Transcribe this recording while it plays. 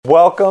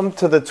Welcome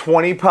to the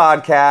 20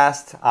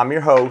 podcast. I'm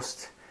your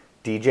host,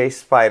 DJ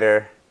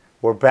Spider.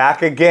 We're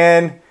back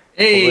again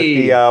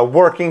with the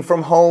working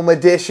from home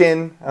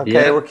edition. Okay,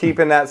 Yep. We're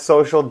keeping that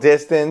social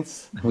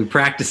distance. We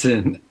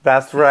practicing.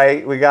 That's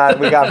right. We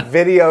got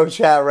video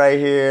chat right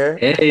here.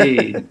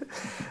 Hey.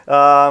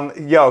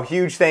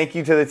 Huge thank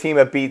you to the team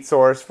at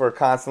BeatSource for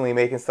constantly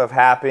making stuff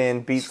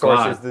happen.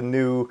 BeatSource is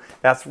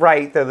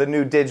they're the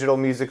new digital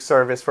music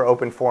service for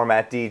open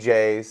format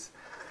DJs.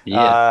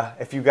 Yeah.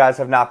 If you guys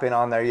have not been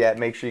on there yet,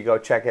 make sure you go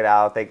check it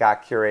out. They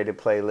got curated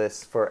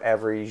playlists for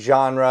every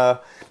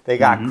genre. They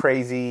got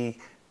crazy,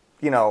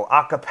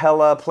 a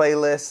cappella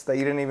playlists that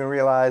you didn't even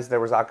realize there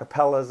was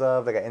acapellas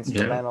of. They got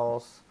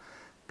instrumentals.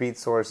 Yeah.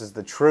 BeatSource is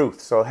the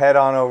truth. So head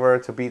on over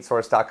to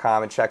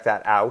beatsource.com and check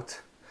that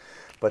out.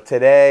 But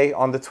today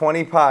on the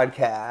 20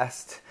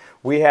 podcast,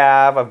 we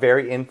have a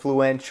very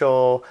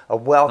influential, a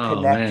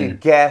well-connected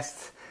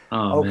guest.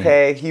 Oh,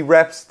 okay, man. He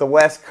reps the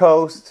West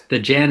Coast. The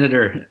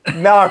janitor.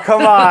 No,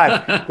 come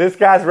on. This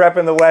guy's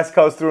repping the West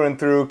Coast through and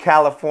through,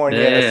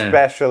 California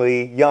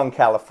especially, Young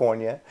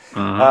California.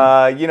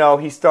 Uh-huh.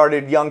 He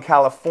started Young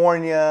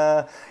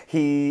California.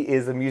 He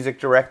is the music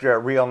director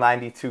at Real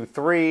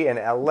 92.3 in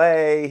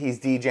LA. He's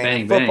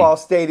DJing football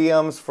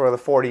stadiums for the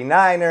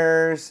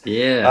 49ers.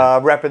 Yeah.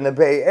 Repping the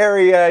Bay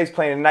Area. He's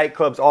playing in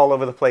nightclubs all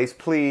over the place.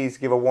 Please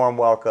give a warm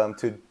welcome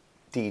to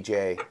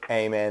DJ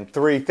Amen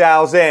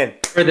 3000.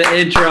 For the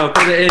intro.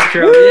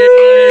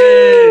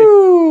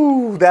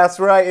 Woo! That's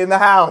right, in the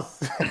house.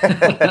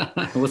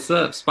 What's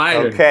up,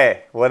 Spider?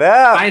 Okay, what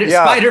up?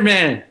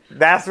 Spider-Man.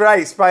 That's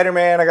right,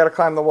 Spider-Man. I got to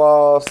climb the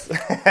walls.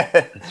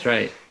 That's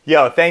right.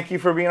 Yo, thank you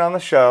for being on the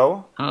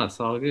show. Oh,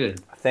 it's all good.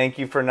 Thank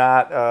you for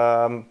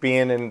not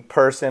being in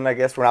person. I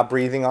guess we're not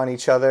breathing on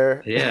each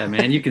other. Yeah,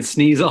 man, you can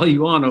sneeze all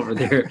you want over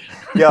there.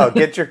 Yo,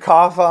 get your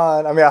cough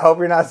on. I mean, I hope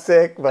you're not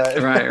sick,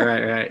 but...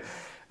 Right.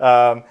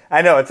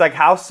 I know, it's like,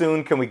 how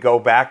soon can we go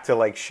back to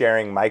like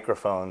sharing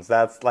microphones?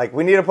 That's like,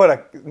 we need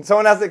to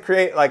someone has to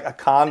create like a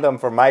condom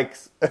for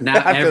mics. Now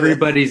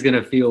everybody's going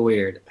to feel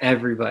weird.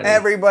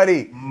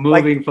 Everybody.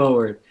 Moving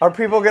forward. Are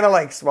people going to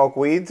like smoke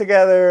weed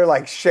together,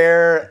 like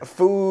share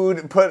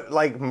food, put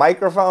like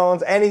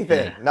microphones,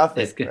 anything? Yeah,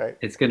 Nothing, right?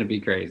 It's going to be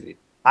crazy.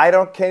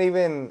 Can't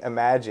even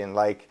imagine.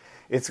 Like,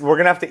 we're going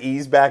to have to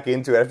ease back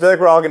into it. I feel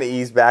like we're all going to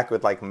ease back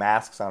with like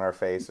masks on our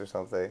face or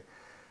something.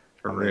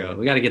 For real.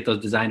 We got to get those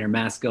designer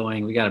masks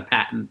going. We got to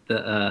patent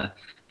the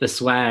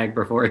swag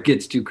before it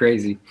gets too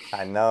crazy.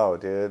 I know,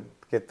 dude.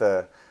 Get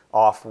the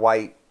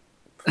off-white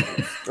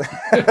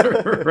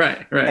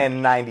right.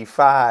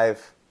 N95.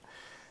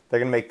 They're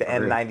going to make the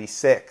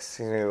N96.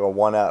 You're going to go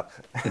one up.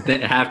 They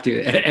have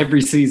to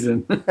every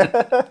season.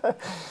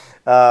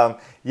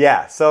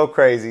 So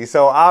crazy.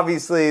 So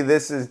obviously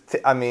this is,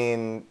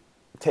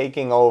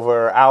 taking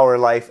over our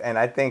life, and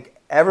I think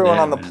everyone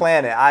on the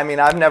planet. I mean,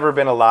 I've never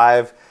been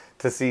alive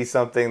to see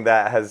something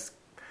that has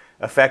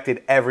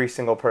affected every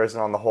single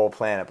person on the whole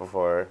planet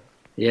before.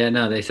 Yeah,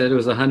 no, they said it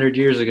was 100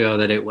 years ago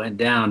that it went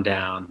down.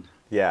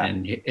 Yeah.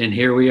 And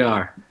here we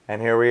are.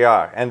 And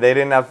they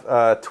didn't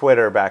have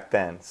Twitter back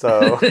then.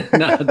 So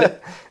no,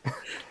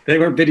 they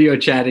weren't video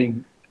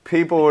chatting.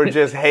 People were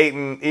just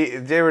hating.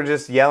 They were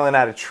just yelling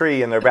at a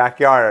tree in their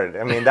backyard.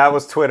 I mean, that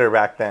was Twitter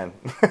back then.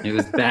 It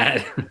was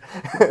bad.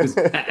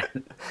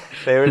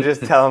 They were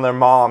just telling their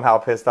mom how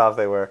pissed off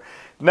they were.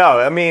 No,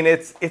 I mean,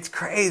 it's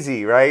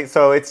crazy, right?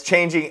 So it's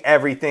changing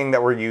everything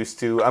that we're used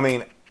to. I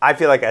mean, I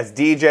feel like as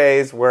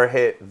DJs, we're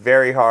hit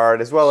very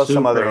hard, as well as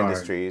some other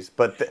industries.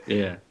 But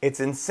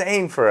it's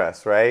insane for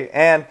us, right?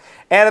 And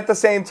at the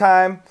same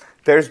time,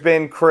 there's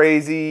been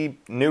crazy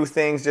new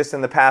things just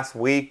in the past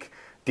week.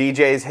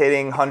 DJs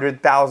hitting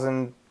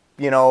 100,000,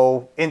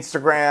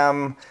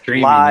 Instagram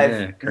streaming,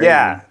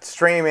 live.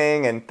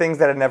 Streaming and things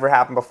that had never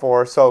happened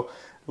before. So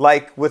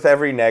like with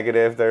every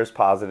negative, there's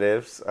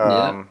positives.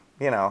 But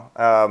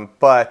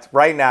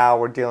right now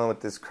we're dealing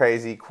with this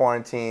crazy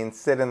quarantine,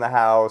 sit in the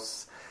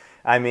house.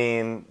 I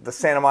mean, the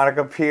Santa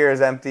Monica Pier is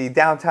empty,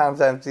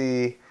 downtown's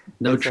empty.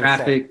 No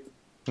traffic. Insane.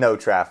 No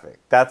traffic.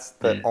 That's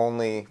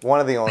one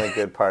of the only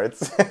good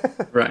parts.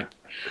 Right.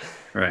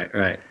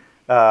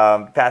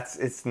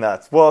 It's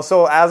nuts. Well,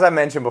 so as I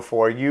mentioned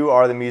before, you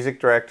are the music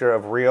director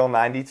of Real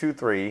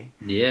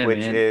 92.3, which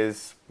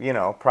is,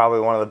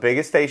 probably one of the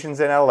biggest stations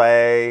in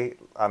LA.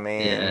 I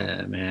mean,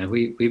 yeah, man,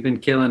 we've been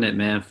killing it,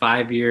 man.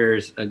 5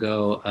 years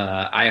ago,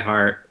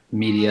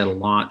 iHeartMedia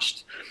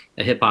launched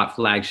a hip hop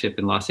flagship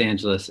in Los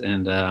Angeles,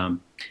 and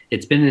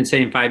it's been an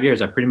insane 5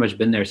 years. I've pretty much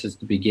been there since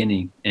the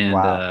beginning, and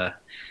wow.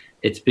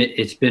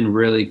 It's been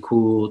really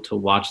cool to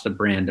watch the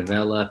brand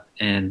develop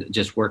and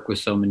just work with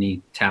so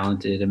many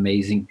talented,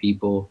 amazing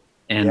people,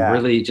 and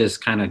really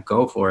just kind of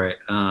go for it.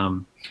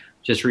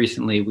 Just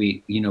recently,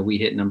 we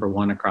hit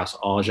 #1 across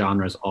all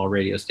genres, all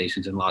radio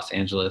stations in Los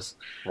Angeles.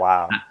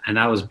 Wow. And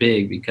that was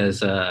big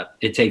because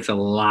it takes a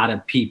lot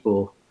of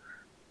people.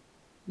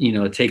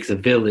 It takes a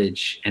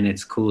village, and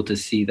it's cool to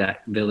see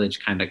that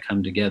village kind of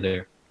come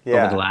together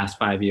over the last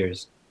 5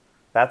 years.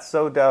 That's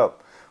so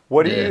dope.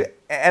 What do you,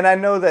 and I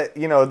know that,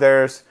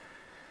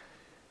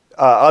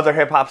 other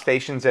hip hop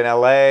stations in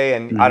LA,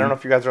 and I don't know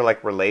if you guys are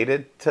like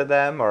related to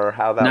them or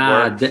how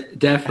that works.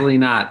 Definitely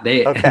not.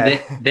 They,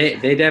 Okay.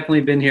 they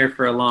definitely been here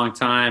for a long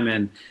time,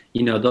 and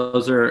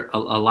those are a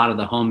lot of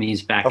the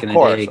homies back Of in the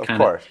course, day. of Kind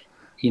course.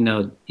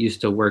 of,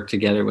 used to work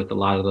together with a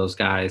lot of those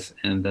guys,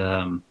 and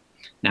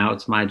now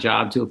it's my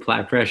job to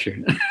apply pressure.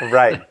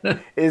 Right.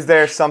 Is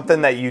there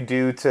something that you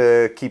do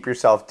to keep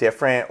yourself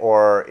different?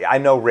 Or I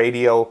know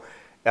radio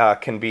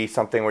can be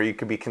something where you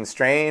could be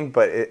constrained,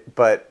 but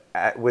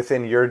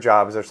within your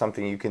job, is there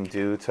something you can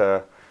do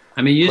to?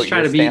 I mean, you just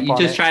try to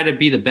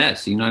be the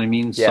best. You know what I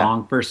mean? Yeah.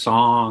 Song for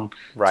song,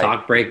 Right.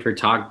 talk break for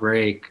talk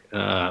break.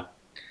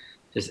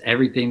 Just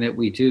everything that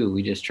we do,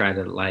 we just try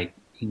to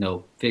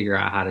figure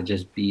out how to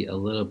just be a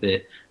little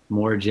bit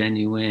more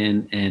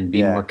genuine and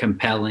be more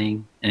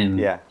compelling, and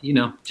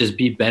just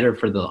be better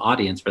for the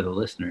audience, for the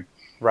listener.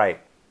 Right.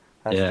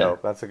 That's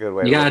dope. That's a good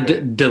way. You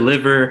gotta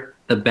deliver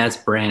the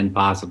best brand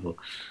possible.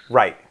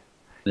 Right.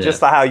 Yeah.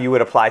 Just how you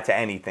would apply to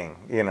anything,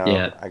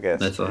 I guess.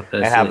 That's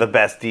and have the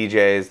best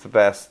DJs, the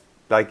best,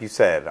 like you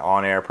said,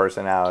 on-air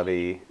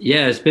personality.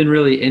 Yeah, it's been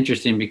really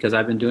interesting because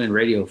I've been doing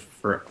radio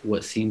for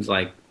what seems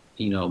like,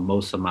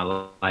 most of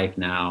my life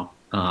now.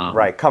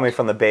 Right, coming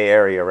from the Bay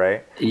Area,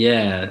 right?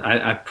 Yeah,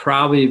 I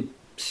probably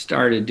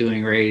started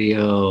doing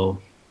radio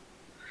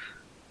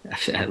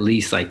at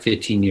least like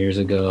 15 years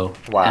ago.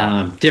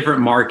 Wow.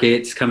 Different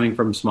markets, coming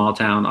from small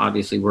town,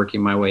 obviously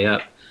working my way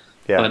up.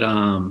 Yeah. But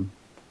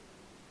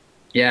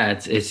yeah,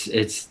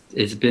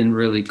 it's been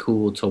really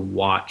cool to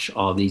watch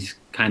all these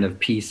kind of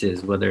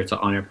pieces, whether it's an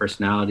on-air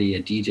personality,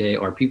 a DJ,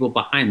 or people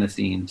behind the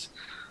scenes.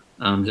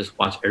 Just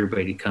watch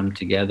everybody come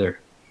together.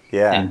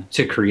 Yeah. And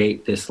to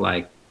create this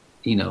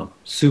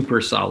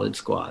super solid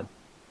squad.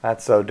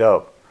 That's so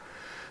dope.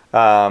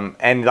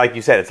 And like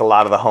you said, it's a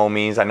lot of the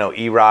homies. I know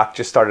E-Rock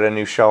just started a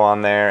new show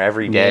on there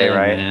every day,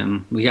 right?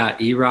 Man. We got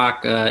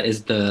E-Rock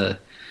is the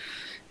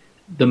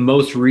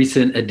most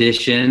recent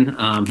addition.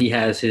 He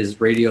has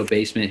his Radio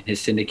Basement, his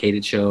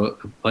syndicated show,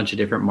 a bunch of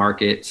different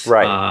markets.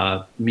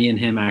 Right. Me and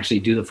him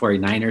actually do the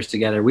 49ers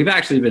together. We've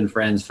actually been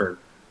friends for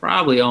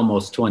probably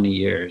almost 20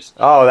 years.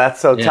 Oh, that's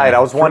so tight. I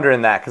was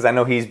wondering that because I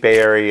know he's Bay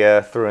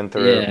Area through and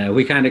through. Yeah,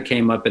 we kind of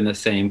came up in the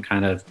same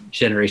kind of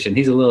generation.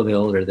 He's a little bit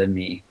older than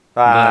me.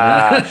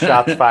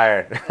 Shots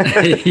fired.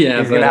 Yeah,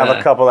 he's gonna have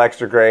a couple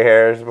extra gray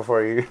hairs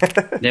before you.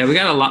 Yeah, we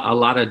got a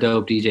lot of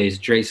dope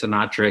DJs. Dre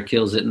Sinatra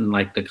kills it in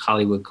like the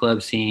Hollywood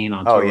club scene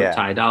on tour with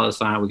Ty Dolla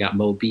 $ign. We got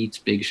Mo Beats,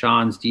 Big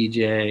Sean's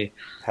DJ.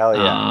 Hell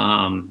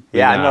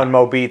yeah! I've known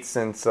Mo Beats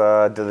since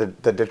the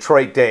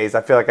Detroit days. I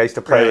feel like I used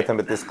to play with him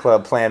at this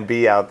club Plan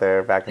B out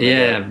there back in the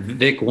day. Yeah,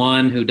 Vic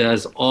One, who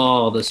does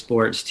all the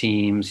sports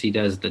teams. He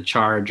does the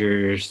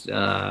Chargers.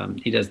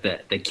 He does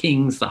the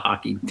Kings, the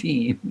hockey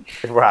team.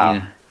 Wow.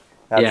 Yeah.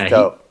 That's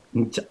dope.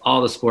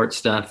 All the sports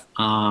stuff.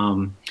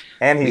 And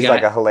he's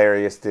like a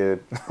hilarious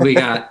dude. We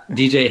got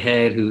DJ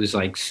Head, who's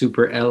like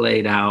super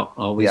LA'd out,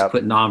 always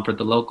putting on for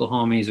the local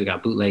homies. We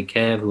got Bootleg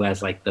Kev, who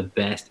has like the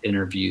best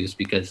interviews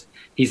because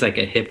he's like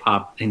a hip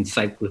hop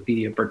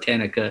encyclopedia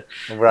Britannica.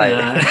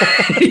 Right.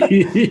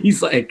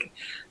 He's like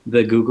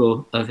the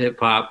Google of hip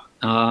hop.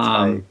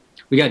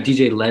 We got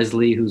DJ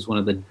Leslie, who's one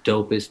of the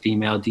dopest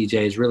female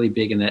DJs, really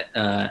big in the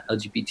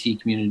LGBT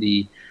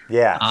community.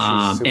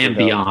 Yeah, and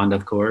beyond,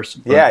 of course.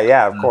 But,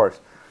 of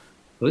course.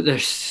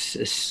 There's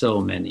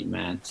so many,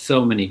 man.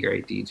 So many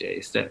great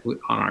DJs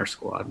on our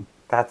squad.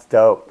 That's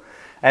dope.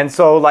 And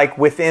so, like,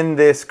 within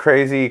this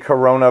crazy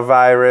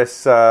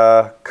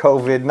coronavirus,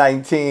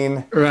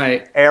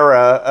 COVID-19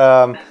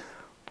 era,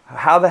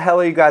 how the hell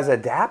are you guys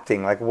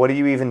adapting? Like, what do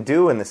you even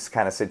do in this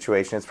kind of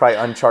situation? It's probably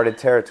uncharted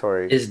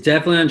territory. It's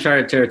definitely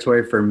uncharted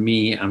territory for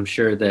me. I'm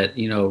sure that,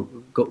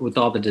 with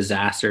all the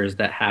disasters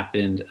that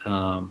happened,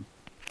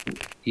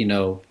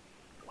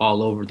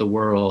 all over the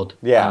world,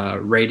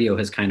 radio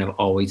has kind of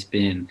always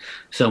been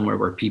somewhere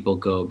where people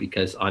go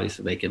because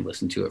obviously they can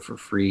listen to it for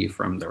free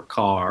from their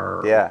car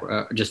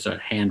or just a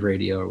hand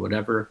radio or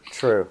whatever.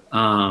 True.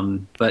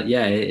 But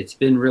yeah, it's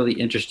been really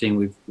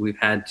interesting. We've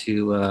had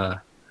to,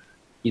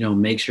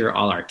 make sure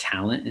all our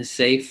talent is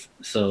safe.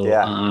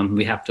 So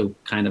we have to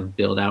kind of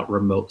build out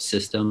remote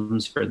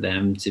systems for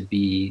them to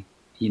be,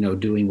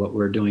 doing what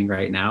we're doing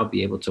right now,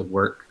 be able to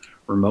work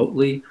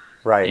remotely.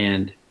 Right.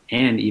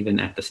 And even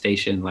at the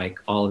station, like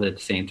all of it at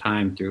the same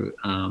time through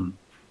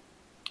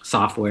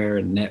software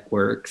and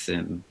networks.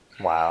 And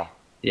wow.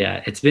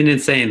 Yeah, it's been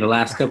insane. The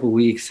last couple of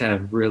weeks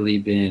have really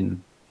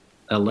been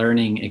a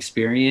learning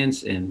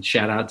experience, and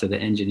shout out to the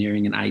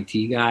engineering and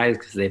IT guys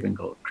because they've been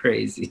going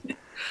crazy.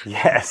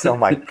 Yes. Oh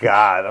my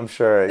God. I'm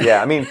sure.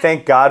 Yeah. I mean,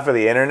 thank God for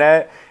the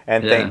internet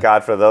and thank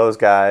God for those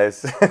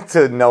guys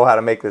to know how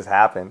to make this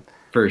happen.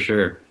 For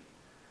sure.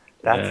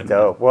 That's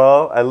dope. Man.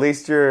 Well, at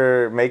least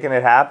you're making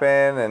it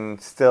happen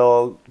and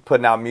still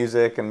putting out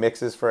music and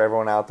mixes for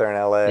everyone out there in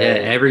LA. Yeah,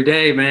 every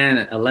day, man.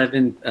 At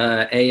 11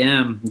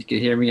 a.m. you can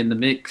hear me in the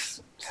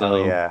mix.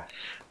 So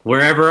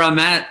wherever I'm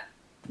at,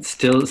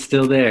 still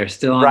there,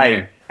 still on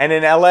there. And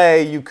in LA,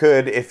 you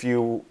could, if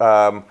you,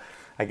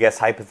 I I guess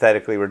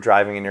hypothetically we're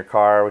driving in your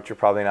car, which you're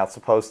probably not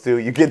supposed to.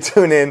 You can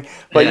tune in,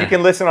 but you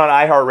can listen on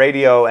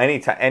iHeartRadio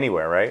anytime,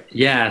 anywhere, right?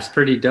 Yeah, it's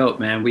pretty dope,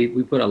 man.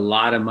 We put a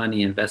lot of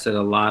money, invested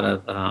a lot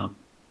of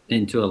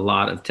into a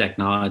lot of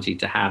technology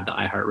to have the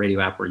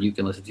iHeartRadio app where you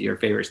can listen to your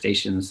favorite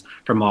stations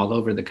from all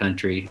over the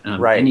country,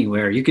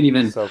 anywhere. You can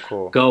even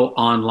go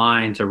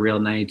online to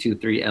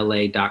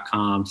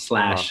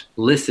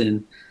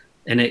real923la.com/listen,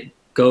 and it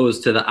goes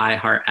to the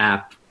iHeart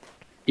app,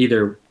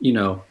 either,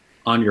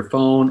 on your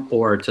phone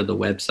or to the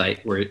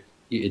website where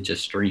it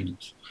just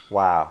streams.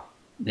 Wow.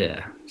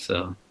 Yeah.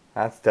 So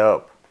that's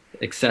dope.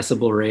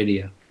 Accessible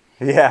radio.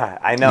 Yeah,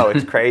 I know.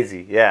 It's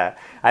crazy. Yeah.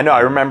 I know.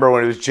 I remember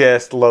when it was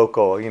just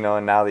local, and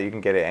now that you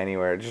can get it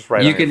anywhere, just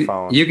right on your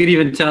phone. You could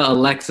even tell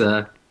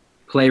Alexa,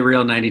 play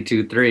Real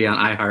 92.3 on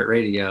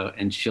iHeartRadio,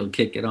 and she'll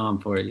kick it on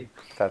for you.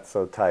 That's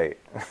so tight.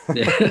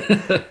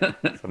 Yeah.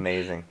 It's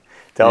amazing.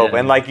 Dope. Yeah.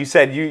 And like you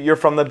said, you're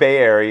from the Bay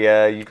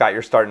Area. You got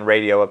your start in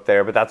radio up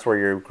there, but that's where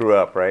you grew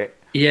up, right?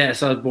 Yeah,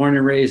 so I was born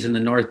and raised in the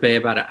North Bay,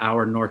 about an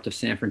hour north of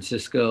San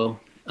Francisco.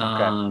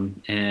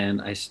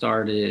 And I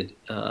started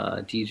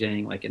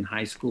DJing like in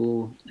high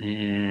school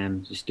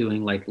and just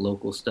doing like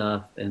local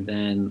stuff. And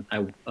then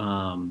I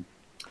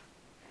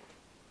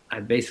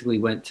basically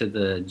went to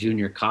the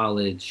junior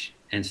college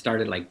and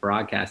started like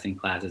broadcasting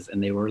classes,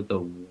 and they were the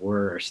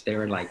worst. They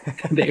were like,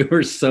 they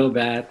were so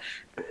bad.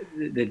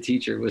 The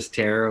teacher was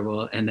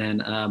terrible. And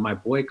then my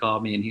boy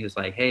called me and he was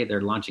like, hey,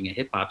 they're launching a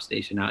hip hop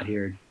station out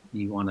here.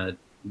 You want to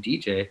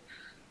DJ?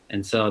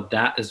 And so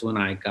that is when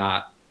I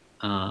got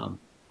on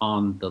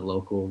the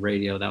local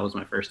radio. That was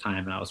my first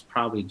time. And I was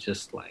probably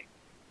just like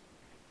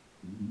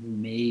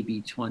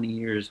maybe 20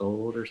 years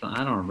old or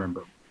something. I don't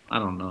remember. I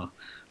don't know.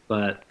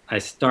 But I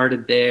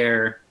started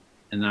there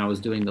and I was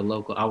doing the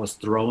local. I was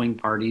throwing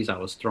parties. I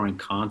was throwing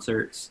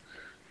concerts.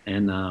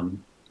 And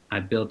I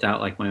built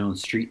out like my own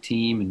street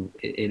team. And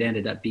it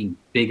ended up being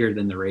bigger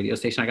than the radio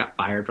station. I got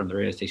fired from the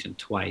radio station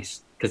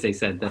twice because they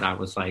said that I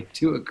was like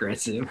too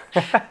aggressive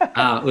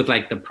with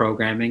like the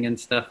programming and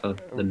stuff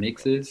of the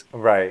mixes.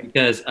 Right.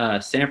 Because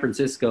San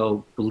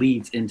Francisco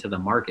bleeds into the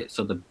market.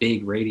 So the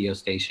big radio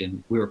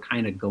station, we were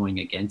kind of going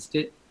against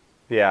it.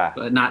 Yeah.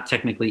 But not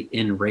technically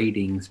in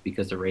ratings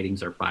because the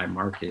ratings are by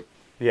market.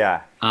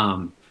 Yeah.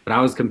 But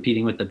I was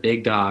competing with the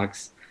big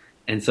dogs.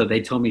 And so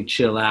they told me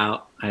chill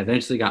out. I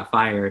eventually got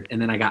fired.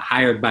 And then I got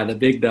hired by the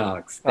big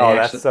dogs.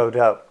 That's so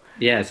dope.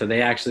 Yeah. So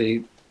they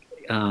actually...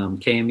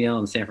 KMEL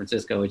in San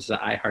Francisco, which is an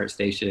iHeart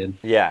station.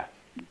 Yeah.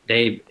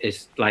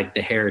 It's like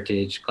the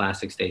heritage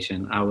classic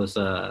station. I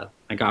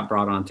got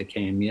brought on to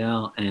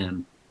KMEL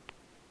and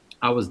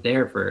I was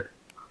there for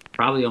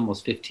probably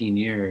almost 15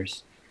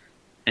 years.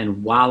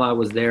 And while I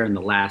was there in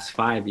the last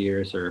 5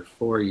 years or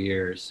 4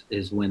 years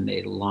is when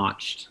they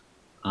launched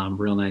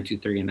Real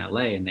 923 in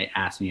LA, and they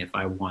asked me if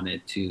I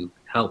wanted to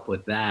help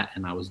with that.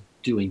 And I was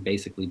doing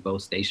basically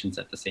both stations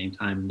at the same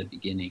time in the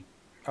beginning.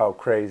 Oh,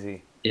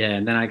 crazy. Yeah,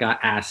 and then I got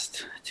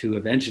asked to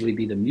eventually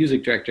be the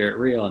music director at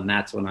Real, and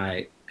that's when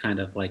I kind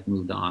of like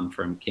moved on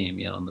from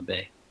KMEL in the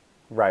Bay.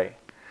 Right.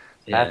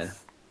 Yeah.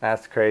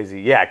 That's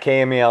crazy. Yeah,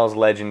 KMEL is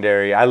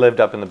legendary. I lived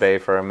up in the Bay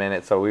for a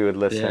minute, so we would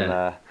listen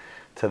to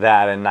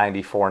that in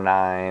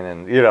 94.9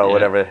 and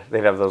whatever.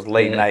 They'd have those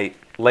late night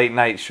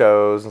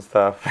shows and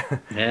stuff.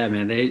 Yeah,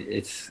 man,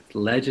 it's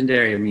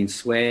legendary. I mean,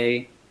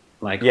 Sway,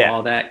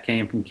 all that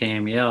came from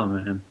KMEL,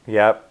 man.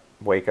 Yep.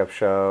 Wake Up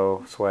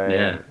Show,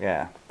 Sway.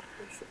 Yeah.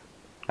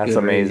 That's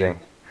good amazing.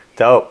 Radio.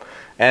 Dope.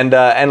 And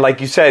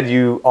like you said,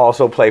 you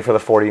also play for the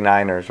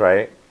 49ers,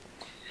 right?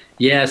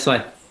 Yeah, so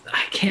I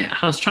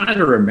was trying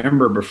to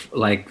remember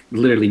like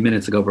literally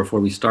minutes ago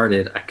before we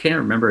started. I can't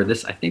remember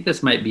this. I think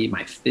this might be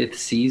my 5th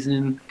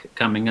season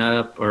coming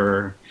up,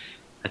 or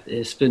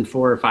it's been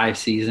 4 or 5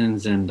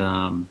 seasons,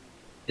 and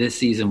this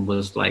season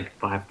was like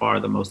by far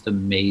the most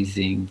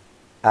amazing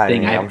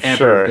thing I've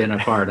ever been a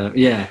part of.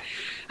 Yeah.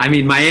 I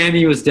mean,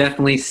 Miami was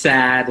definitely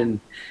sad, and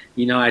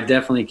I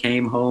definitely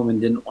came home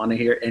and didn't want to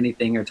hear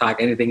anything or talk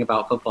anything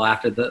about football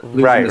after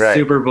losing the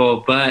Super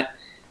Bowl. But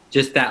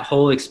just that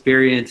whole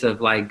experience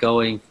of like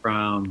going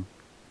from,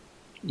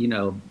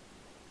 a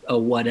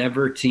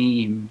whatever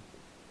team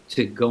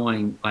to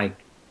going like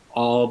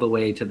all the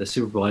way to the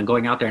Super Bowl and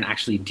going out there and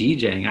actually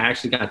DJing. I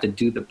actually got to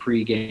do the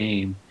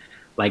pregame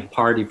like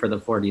party for the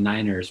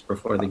 49ers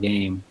before the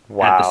game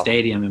at the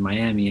stadium in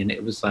Miami. And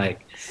it was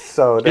like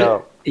so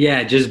dope.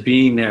 Yeah, just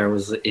being there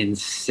was an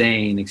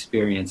insane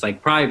experience.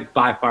 Like probably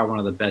by far one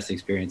of the best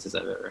experiences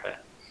I've ever had.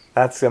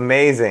 That's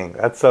amazing.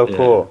 That's so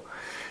cool.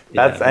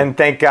 And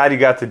thank God you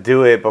got to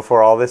do it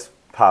before all this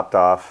popped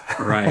off.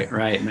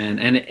 right, man.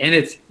 And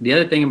it's the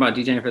other thing about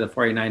DJing for the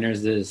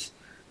 49ers is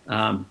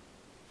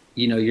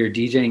you're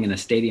DJing in a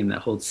stadium that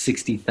holds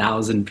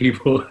 60,000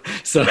 people.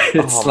 So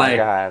it's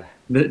God.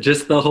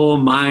 Just the whole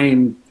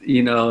mind,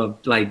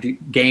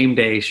 like game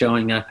day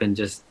showing up and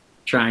just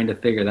trying to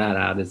figure that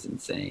out is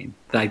insane.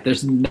 Like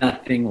there's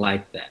nothing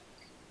like that.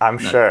 I'm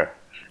sure.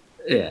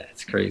 Yeah,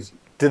 it's crazy.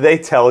 Do they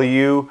tell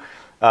you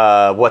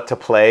what to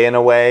play in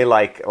a way?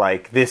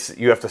 Like this,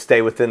 you have to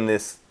stay within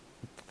this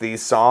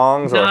these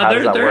songs, or No, how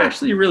does that they're work?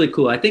 actually really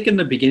cool. I think in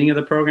the beginning of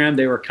the program,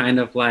 they were kind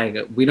of like,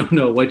 we don't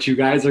know what you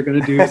guys are going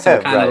to do, so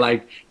kind of Right.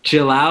 like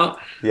chill out.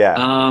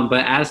 Yeah.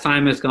 But as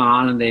time has gone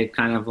on and they've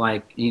kind of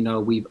like,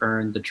 we've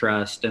earned the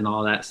trust and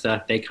all that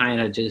stuff, they kind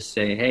of just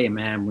say, hey,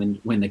 man,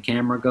 when the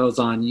camera goes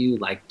on you,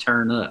 like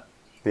turn up.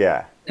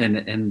 Yeah.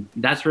 And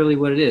that's really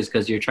what it is,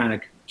 because you're trying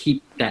to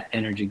keep that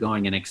energy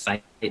going and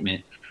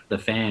excitement, the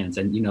fans.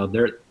 And,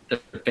 the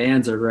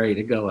fans are ready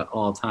to go at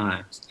all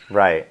times.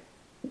 Right.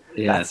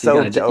 Yeah, that's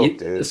so dope,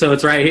 dude. So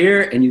it's right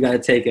here, and you got to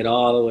take it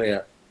all the way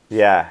up.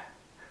 Yeah.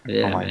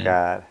 Yeah, oh my man.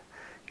 God.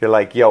 You're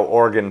like, yo,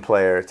 organ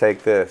player,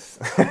 take this.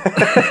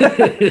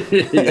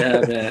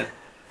 Yeah, man.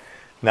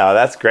 No,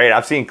 that's great.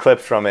 I've seen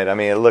clips from it. I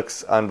mean, it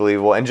looks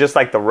unbelievable. And just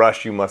like the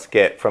rush you must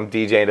get from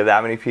DJing to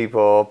that many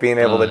people, being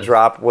able to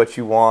drop what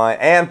you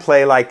want and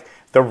play like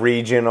the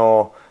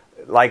regional,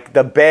 like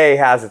the Bay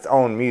has its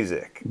own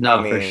music. No,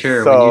 I mean, for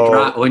sure.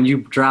 So, When you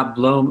drop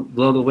blow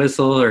the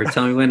whistle or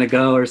tell me when to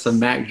go or some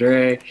Mac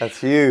Dre,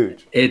 that's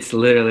huge. it's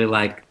literally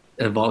like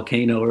a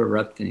volcano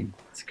erupting.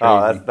 It's crazy.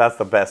 Oh, that's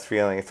the best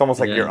feeling. It's almost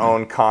like your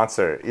own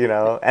concert,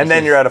 And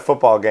then you're at a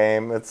football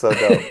game. It's so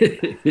dope.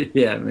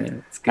 Yeah,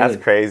 man. It's good. That's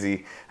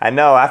crazy. I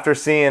know.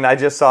 I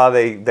just saw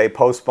they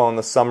postponed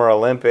the Summer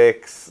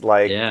Olympics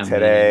today.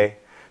 Man.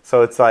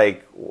 So it's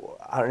like,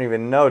 I don't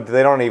even know.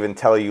 They don't even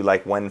tell you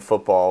like when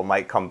football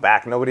might come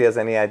back. Nobody has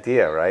any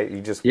idea, right? You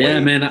just wait.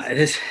 Man.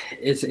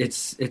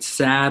 It's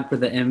sad for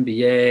the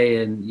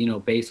NBA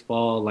and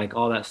baseball, like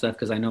all that stuff,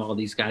 because I know all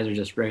these guys are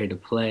just ready to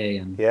play,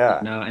 and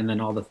and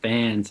then all the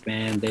fans,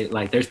 man. They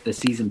like there's the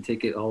season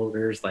ticket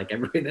holders, like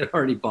everybody that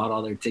already bought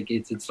all their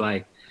tickets. It's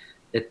like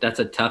that's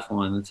a tough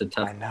one. It's a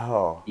tough. I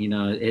know.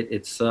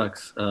 It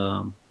sucks.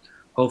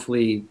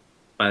 Hopefully,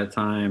 by the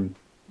time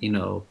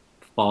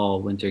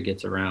fall, winter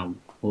gets around,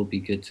 we'll be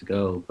good to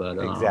go. But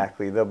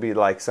exactly, there'll be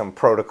like some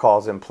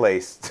protocols in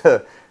place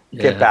to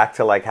get back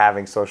to like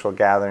having social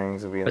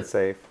gatherings and being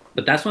safe.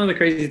 But that's one of the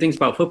crazy things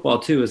about football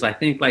too, is I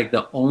think like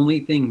the only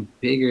thing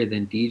bigger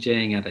than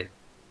DJing at a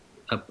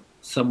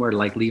somewhere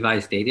like Levi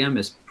Stadium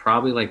is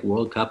probably like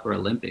World Cup or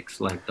Olympics.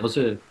 Like those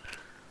are.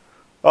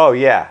 Oh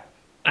yeah.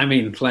 I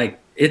mean, like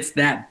it's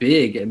that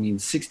big. I mean,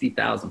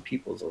 60,000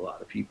 people is a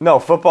lot of people. No,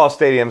 football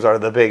stadiums are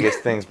the biggest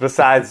things.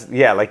 Besides,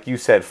 like you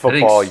said,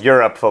 football,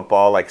 Europe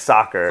football, like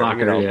soccer.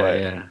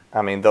 Yeah.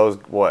 I mean, those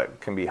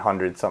can be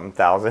 100-something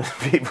thousand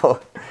people.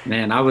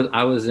 Man,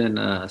 I was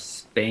in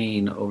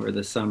Spain over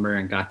the summer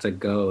and got to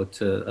go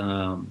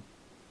to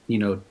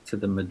to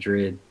the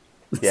Madrid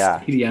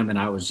stadium, and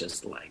I was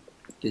just like,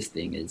 this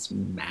thing is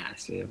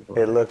massive.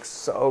 It looks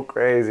so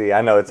crazy.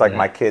 I know, it's like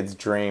my kid's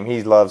dream.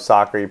 He loves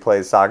soccer. He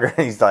plays soccer.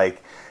 He's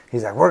like,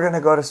 we're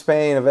gonna go to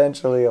Spain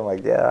eventually. I'm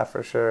like, yeah,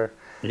 for sure.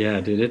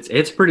 Yeah, dude,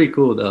 it's pretty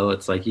cool though.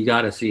 It's like you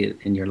got to see it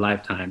in your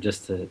lifetime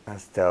just to.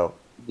 That's dope.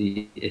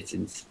 It's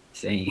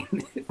insane.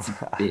 It's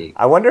big.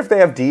 I wonder if they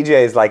have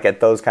DJs like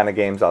at those kind of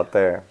games out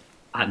there.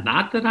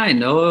 Not that I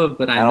know of,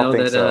 but I know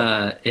that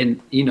so.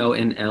 in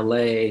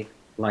LA,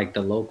 like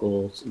the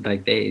locals,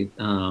 like they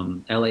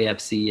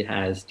LAFC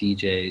has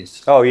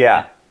DJs. Oh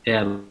yeah.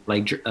 Yeah,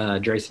 like Dre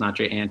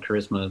Sinatra and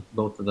Charisma,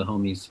 both of the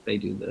homies, they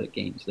do the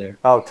games there.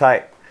 Oh,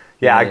 tight.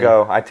 Yeah, I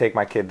go. I take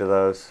my kid to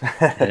those.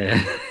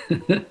 Yeah.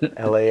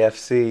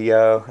 LAFC,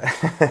 yo.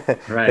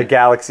 Right. The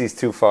Galaxy's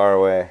too far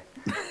away.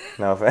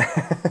 No offense.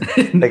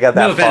 They got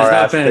that no far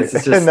ass.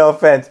 No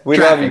offense. We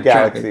love you,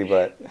 Galaxy,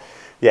 but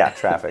yeah,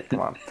 traffic. Come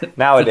on.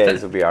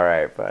 Nowadays will be all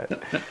right,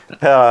 but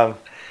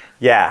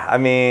yeah. I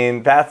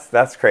mean,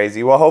 that's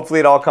crazy. Well, hopefully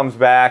it all comes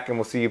back, and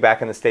we'll see you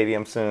back in the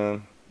stadium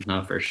soon.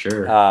 No, for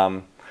sure.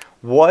 And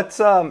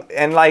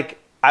like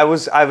I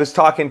was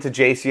talking to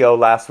JCO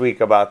last week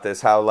about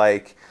this, how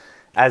like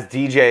as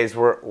DJs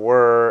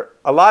we're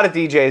a lot of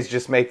DJs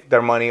just make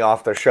their money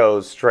off their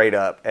shows straight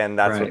up, and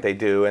that's what they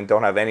do, and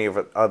don't have any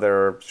of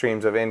other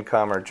streams of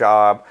income or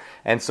job.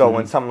 And so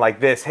when something like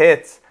this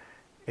hits,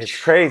 it's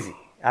crazy.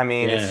 I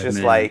mean, it's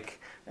just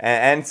like,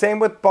 and same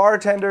with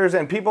bartenders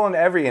and people in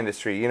every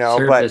industry,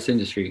 Service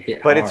industry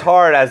hit but hard. It's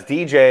hard as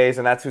DJs,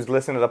 and that's who's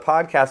listening to the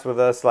podcast with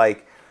us.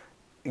 Like,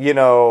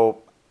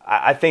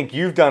 I think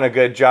you've done a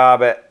good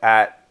job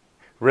at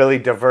really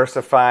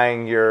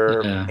diversifying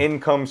your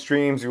income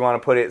streams. You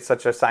want to put it in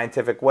such a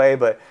scientific way,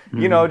 but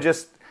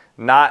just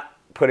not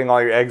putting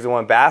all your eggs in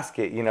one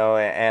basket,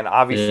 and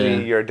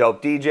obviously you're a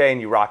dope DJ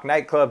and you rock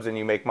nightclubs and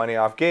you make money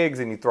off gigs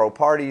and you throw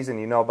parties and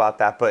you know about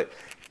that. But,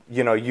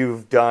 you're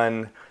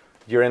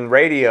in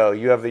radio,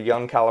 you have the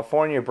Young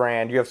California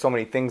brand, you have so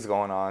many things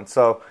going on.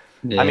 So,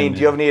 I mean,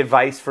 do you have any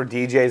advice for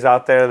DJs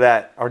out there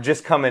that are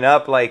just coming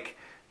up, like,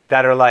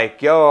 that are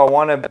like, yo, I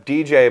want to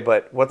DJ,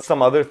 but what's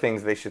some other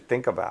things they should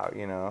think about,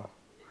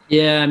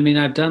 Yeah, I mean,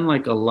 I've done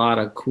like a lot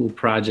of cool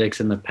projects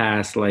in the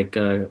past, like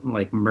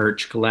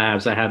merch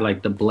collabs. I had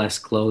like the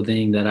Blessed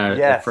clothing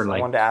that for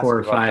like 4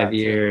 or 5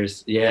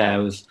 years. Yeah, I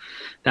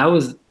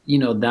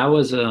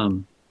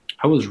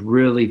was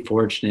really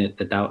fortunate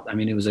that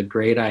it was a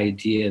great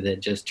idea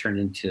that just turned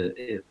into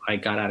it. I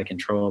got out of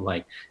control.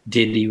 Like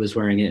Diddy was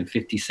wearing it, and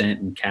 50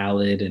 Cent and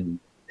Khaled and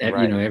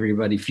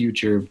everybody,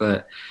 Future,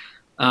 but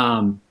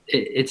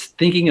it's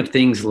thinking of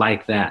things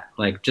like that,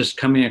 like just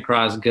coming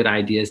across good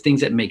ideas, things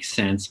that make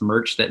sense,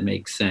 merch that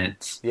makes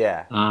sense.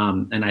 Yeah.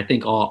 And I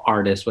think all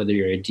artists, whether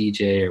you're a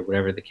DJ or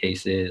whatever the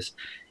case is,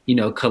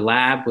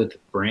 collab with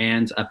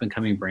brands, up and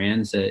coming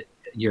brands that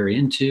you're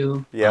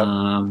into. Yep.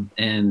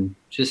 And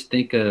just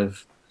think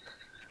of,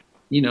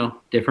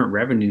 different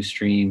revenue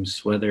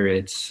streams, whether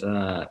it's,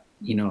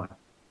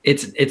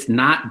 it's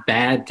not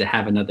bad to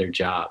have another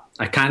job.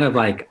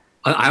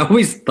 I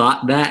always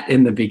thought that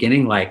in the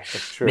beginning, like,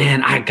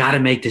 man, I got to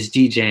make this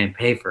DJ and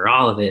pay for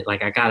all of it.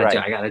 Like I got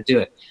to do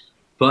it.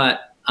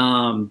 But,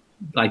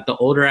 like the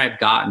older I've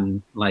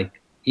gotten,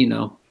 like,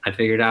 I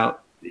figured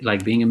out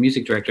like being a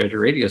music director at a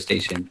radio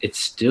station, it's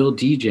still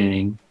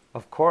DJing.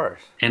 Of course.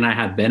 And I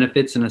have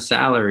benefits and a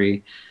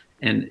salary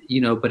and,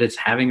 but it's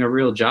having a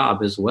real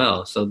job as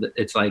well. So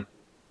it's like,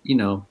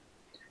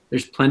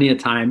 there's plenty of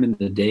time in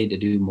the day to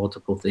do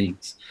multiple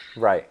things.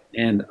 Right.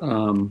 And,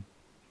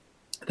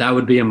 that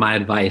would be my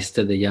advice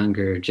to the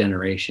younger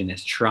generation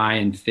is try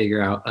and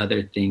figure out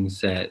other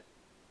things that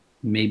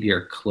maybe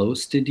are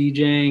close to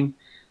DJing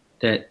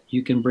that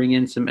you can bring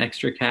in some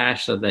extra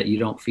cash so that you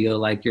don't feel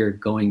like you're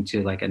going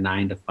to like a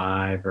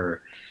 9-to-5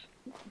 or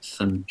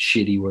some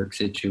shitty work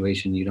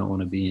situation you don't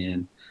want to be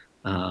in.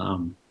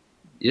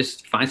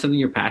 Just find something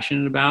you're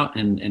passionate about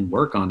and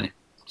work on it.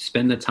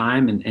 Spend the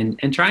time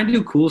and try and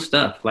do cool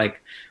stuff.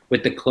 Like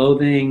with the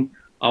clothing,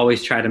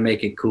 always try to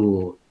make it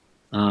cool.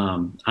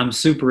 I'm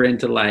super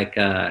into like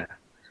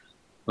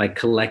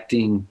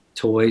collecting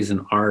toys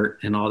and art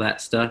and all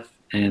that stuff.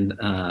 And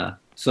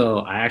so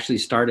I actually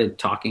started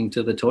talking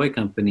to the toy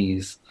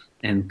companies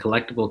and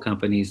collectible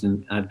companies,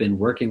 and I've been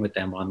working with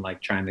them on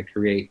like trying to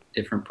create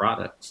different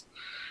products.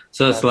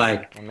 So it's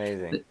like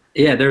amazing.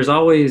 Yeah, there's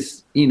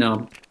always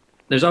going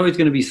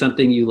to be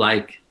something you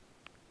like,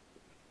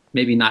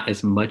 maybe not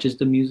as much as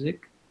the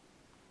music,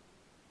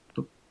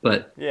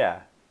 but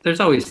yeah. There's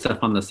always stuff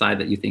on the side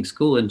that you think's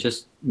cool, and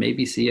just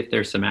maybe see if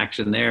there's some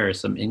action there or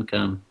some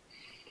income.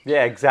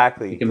 Yeah,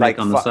 exactly. You can make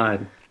on the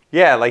side.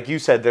 Yeah, like you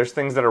said, there's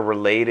things that are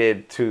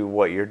related to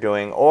what you're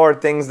doing, or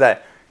things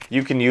that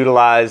you can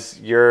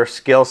utilize your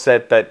skill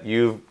set that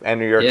you've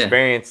and your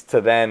experience to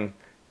then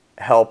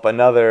help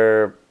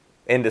another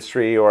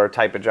industry or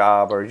type of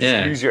job, or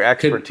just use your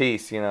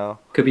expertise.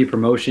 Could be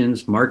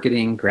promotions,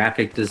 marketing,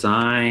 graphic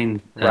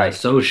design,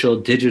 social,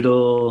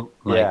 digital,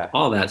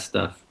 all that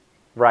stuff.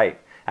 Right.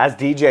 As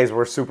DJs,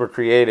 we're super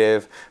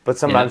creative, but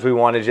sometimes we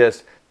want to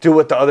just do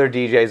what the other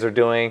DJs are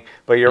doing.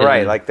 But you're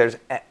right, like there's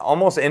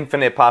almost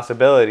infinite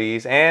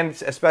possibilities, and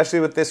especially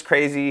with this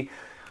crazy,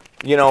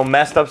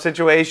 messed up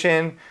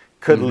situation,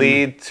 could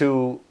lead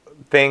to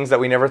things that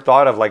we never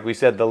thought of. Like we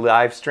said, the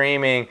live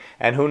streaming,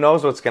 and who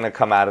knows what's going to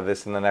come out of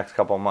this in the next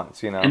couple of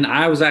months. And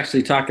I was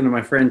actually talking to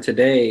my friend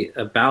today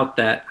about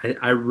that.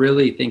 I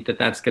really think that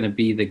that's going to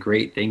be the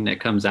great thing that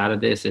comes out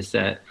of this, is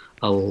that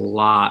a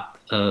lot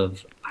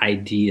of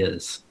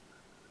ideas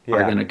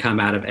are going to come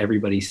out of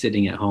everybody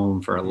sitting at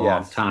home for a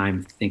long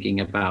time thinking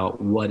about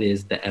what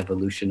is the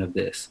evolution of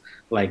this.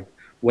 Like,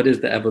 what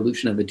is the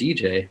evolution of a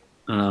DJ?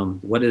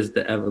 What is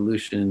the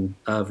evolution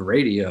of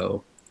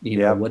radio?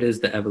 What is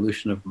the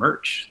evolution of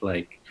merch?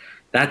 Like,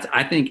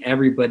 I think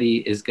everybody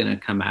is going to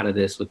come out of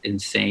this with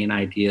insane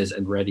ideas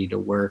and ready to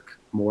work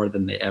more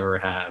than they ever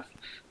have.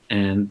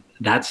 And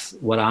that's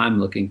what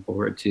I'm looking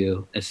forward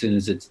to as soon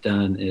as it's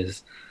done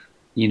is,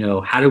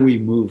 how do we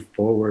move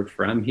forward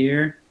from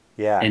here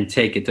and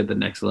take it to the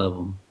next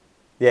level?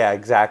 Yeah,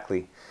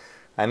 exactly.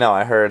 I know.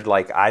 I heard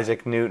like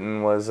Isaac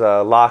Newton was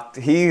locked.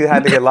 He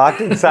had to get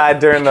locked inside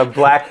during the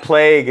Black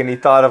Plague, and he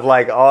thought of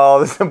like all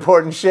this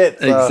important shit.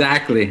 So.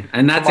 Exactly,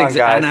 and that's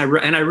and I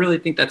really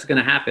think that's going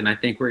to happen. I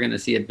think we're going to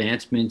see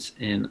advancements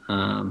in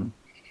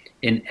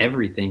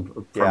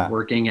everything from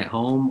working at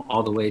home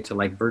all the way to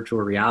like virtual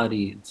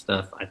reality and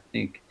stuff. I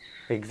think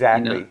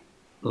exactly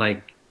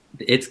like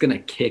it's going to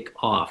kick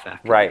off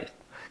after right.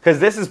 Because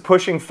this is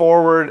pushing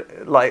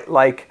forward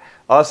like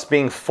us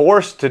being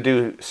forced to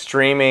do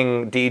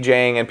streaming,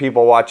 DJing, and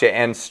people watch it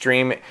and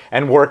stream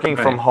and working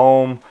from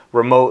home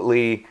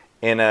remotely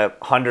in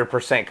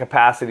 100%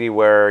 capacity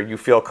where you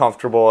feel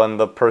comfortable and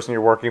the person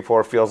you're working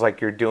for feels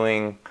like you're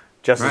doing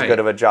just as good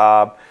of a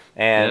job,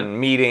 and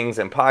meetings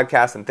and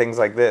podcasts and things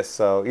like this.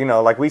 So,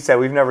 like we said,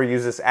 we've never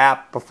used this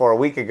app before a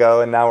week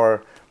ago, and now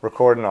we're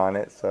recording on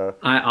it. So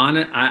I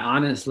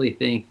honestly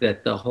think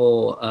that the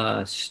whole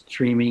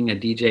streaming, a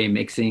DJ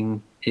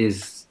mixing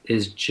is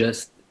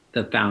just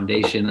the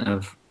foundation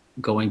of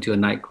going to a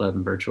nightclub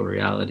in virtual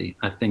reality.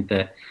 I think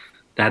that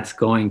that's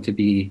going to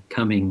be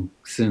coming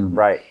soon.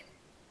 Right.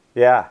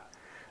 Yeah.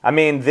 I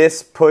mean,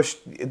 this pushed,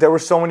 there were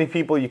so many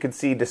people you could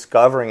see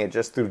discovering it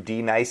just through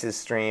D-Nice's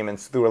stream and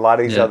through a lot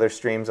of these other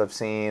streams I've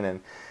seen. And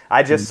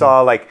I just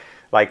saw like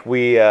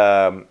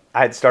I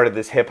had started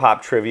this hip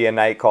hop trivia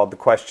night called The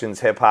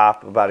Questions Hip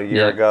Hop about a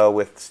year ago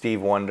with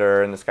Steve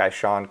Wonder and this guy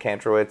Sean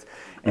Kantrowitz.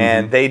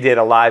 And they did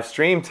a live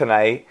stream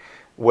tonight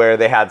where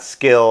they had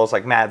Skills,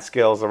 like Mad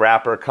Skills, the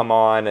rapper, come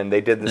on, and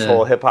they did this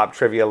whole hip hop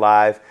trivia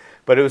live.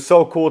 But it was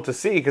so cool to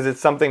see because it's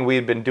something we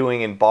had been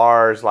doing in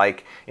bars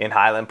like in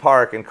Highland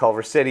Park and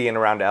Culver City and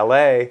around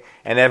LA,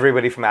 and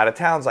everybody from out of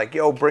town's like,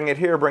 yo, bring it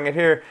here, bring it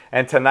here.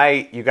 And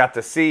tonight you got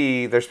to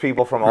see there's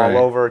people from all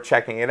over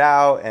checking it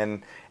out,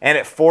 and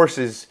it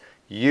forces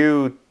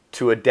you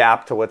to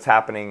adapt to what's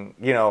happening,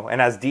 you know.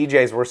 And as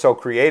DJs, we're so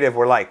creative.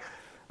 We're like,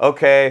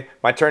 okay,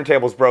 my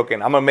turntable's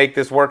broken. I'm going to make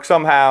this work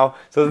somehow.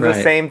 So it's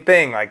the same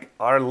thing. Like,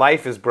 our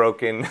life is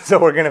broken, so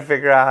we're going to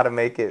figure out how to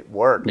make it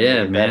work.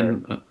 Yeah,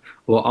 man.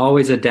 We'll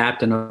always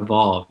adapt and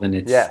evolve, and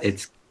it's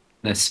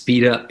going to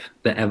speed up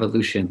the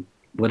evolution.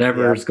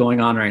 Whatever is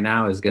going on right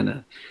now is going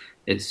to,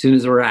 as soon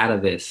as we're out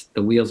of this,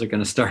 the wheels are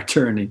going to start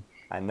turning.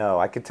 I know.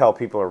 I could tell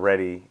people are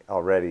ready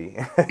already.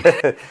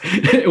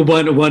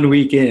 one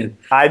week in.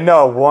 I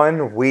know,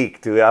 1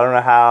 week, dude. I don't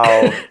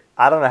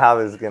know how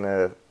this is going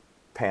to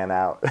pan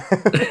out.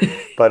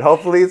 But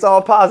hopefully it's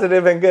all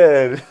positive and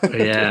good.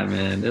 Yeah,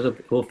 man.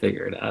 We'll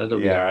figure it out. It'll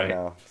be all right. I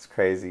know. It's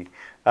crazy.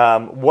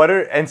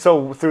 And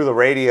so through the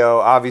radio,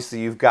 obviously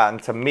you've gotten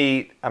to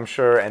meet, I'm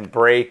sure, and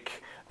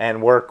break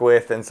and work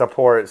with and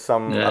support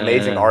some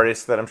amazing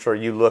artists that I'm sure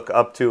you look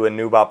up to and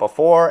knew about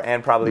before,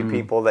 and probably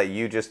people that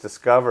you just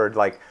discovered.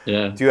 Like,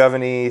 do you have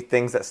any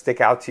things that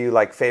stick out to you,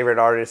 like favorite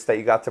artists that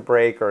you got to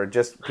break, or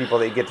just people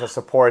that you get to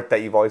support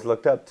that you've always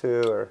looked up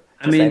to? Or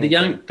I mean,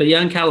 the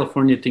Young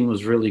California thing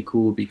was really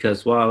cool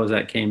because while I was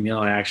at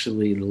KML, I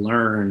actually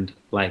learned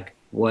like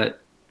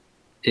what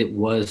it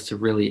was to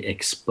really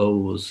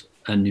expose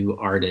a new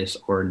artist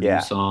or a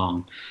new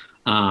song.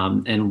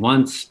 And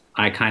once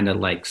I kind of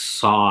like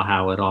saw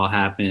how it all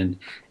happened,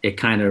 it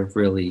kind of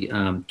really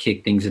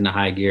kicked things into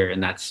high gear.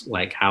 And that's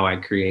like how I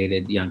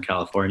created Young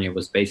California,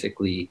 was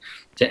basically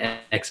to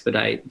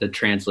expedite the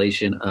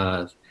translation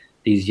of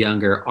these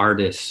younger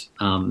artists,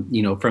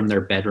 you know, from their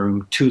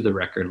bedroom to the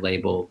record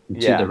label,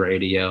 to the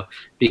radio.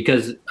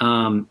 Because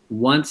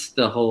once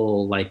the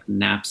whole like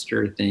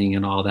Napster thing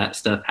and all that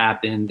stuff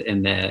happened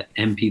and the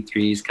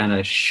MP3s kind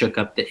of shook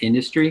up the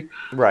industry,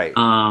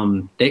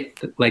 they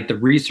like the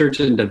research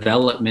and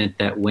development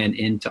that went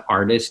into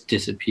artists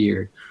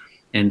disappeared.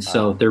 And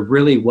so there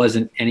really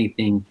wasn't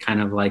anything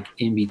kind of like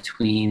in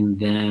between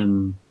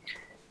them,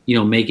 you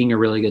know, making a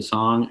really good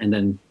song and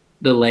then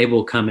the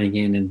label coming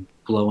in and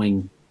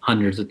blowing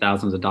hundreds of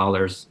thousands of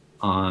dollars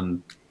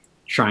on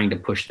trying to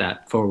push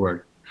that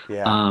forward.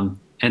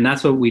 And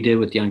that's what we did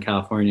with Young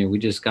California. We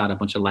just got a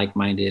bunch of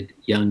like-minded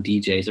young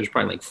DJs. There's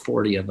probably like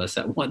 40 of us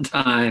at one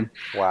time.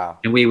 Wow.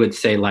 And we would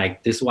say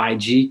like, this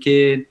YG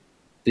kid,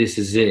 this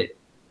is it.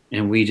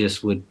 And we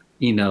just would,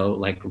 you know,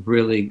 like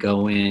really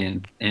go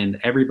in. And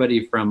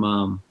everybody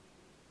from,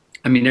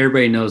 I mean,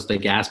 everybody knows the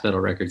Gas Pedal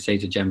record,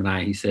 Sage of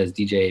Gemini. He says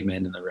DJ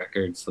Amen in the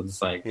record. So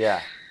it's like,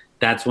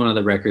 that's one of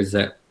the records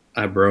that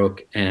I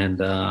broke,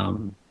 and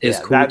it's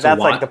cool to watch. That's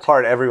like the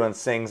part everyone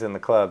sings in the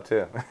club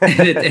too.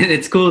 and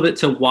it's cool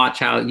to watch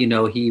how, you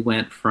know, he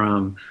went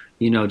from,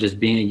 you know,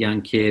 just being a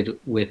young kid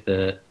with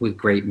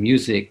great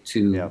music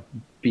to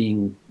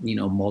being, you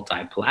know,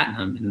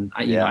 multi-platinum. And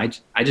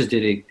I just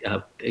did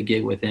a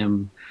gig with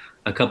him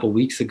a couple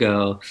weeks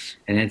ago,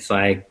 and it's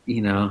like,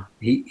 you know,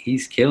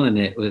 he's killing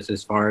it with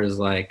as far as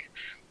like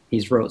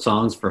he's wrote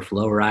songs for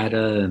Flo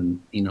Rida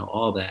and, you know,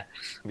 all that.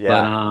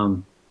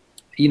 But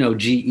you know,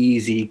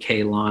 G-Eazy,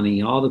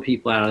 Kehlani, all the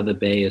people out of the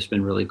Bay, it's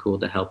been really cool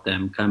to help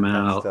them come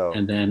out.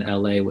 And then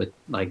LA with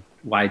like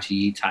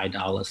YG, Ty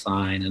Dolla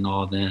 $ign and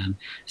all them.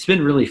 It's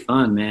been really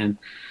fun, man.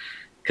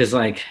 Because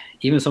like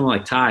even someone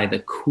like Ty, the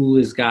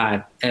coolest guy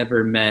I've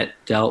ever met,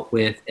 dealt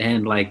with,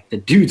 and like the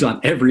dude's on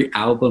every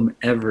album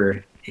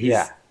ever.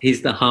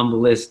 He's the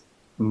humblest,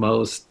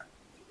 most,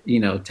 you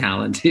know,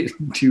 talented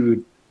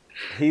dude.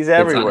 He's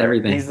everywhere.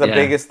 He's the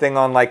biggest thing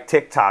on like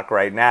TikTok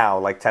right now,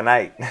 like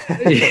tonight.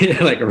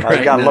 Like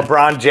right got now.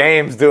 LeBron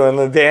James doing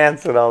the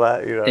dance and all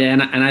that, you know.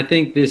 And I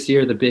think this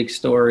year the big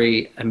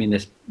story, I mean,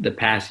 the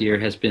past year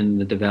has been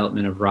the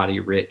development of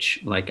Roddy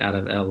Ricch, like out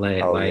of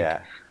LA.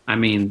 I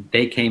mean,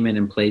 they came in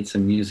and played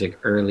some music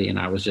early, and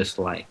I was just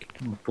like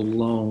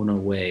blown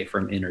away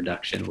from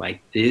introduction.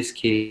 Like, this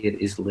kid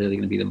is literally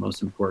going to be the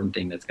most important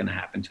thing that's going to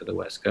happen to the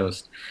West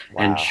Coast.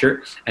 Wow.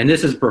 And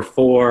this is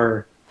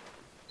before,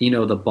 you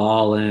know, the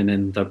Ballin'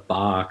 and the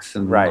Box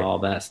and all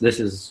that. So this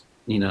is,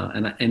 you know,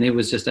 and it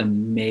was just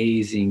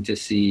amazing to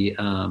see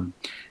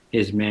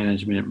his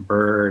management,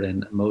 Bird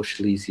and Mo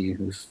Shalizi,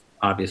 who's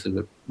obviously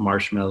with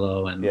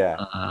Marshmello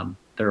and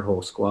their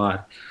whole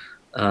squad.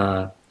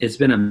 It's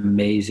been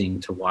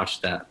amazing to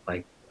watch that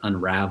like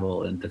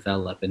unravel and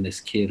develop. And this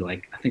kid,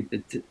 like, I think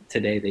that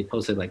today they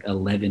posted like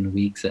 11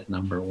 weeks at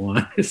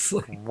 #1. It's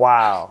like,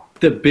 wow,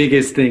 the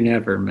biggest thing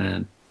ever,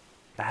 man.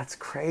 That's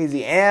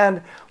crazy.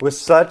 And with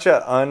such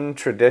an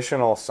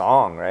untraditional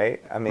song,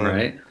 right? I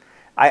mean,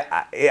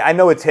 I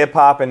know it's hip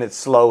hop and it's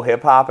slow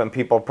hip hop, and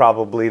people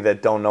probably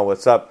that don't know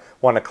what's up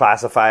want to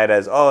classify it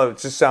as, oh, it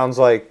just sounds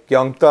like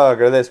Young Thug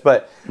or this,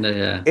 but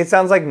it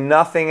sounds like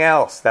nothing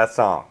else, that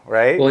song,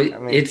 right? Well, I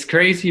mean, it's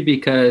crazy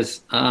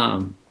because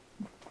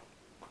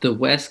the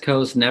West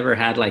Coast never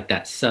had like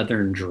that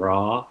Southern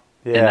draw.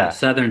 And that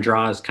Southern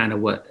draw is kind of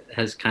what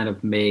has kind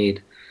of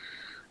made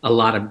a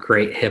lot of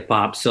great hip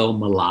hop, so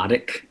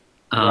melodic.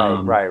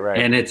 Right.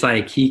 And it's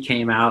like he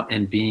came out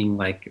and being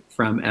like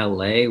from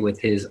LA with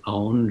his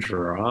own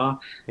draw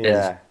has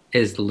Yeah,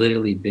 has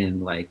literally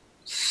been like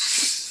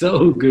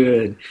so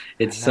good.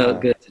 I It's so know.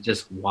 good to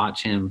just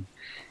watch him,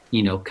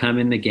 come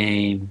in the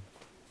game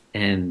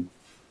and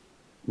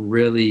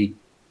really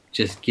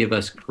just give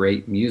us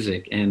great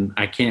music. And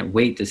I can't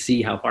wait to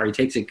see how far he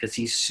takes it because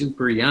he's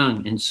super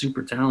young and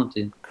super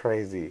talented.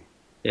 Crazy.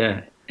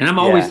 Yeah. And Yeah, I'm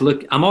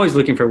always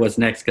looking for what's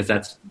next because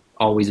that's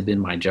always been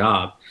my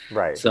job.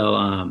 right. So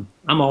I'm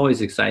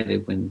always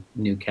excited when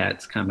new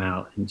cats come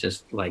out and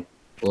just like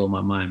blow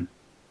my mind.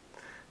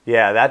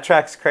 Yeah, that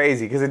track's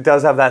crazy because it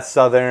does have that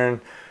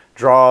southern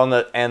draw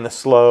and the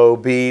slow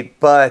beat,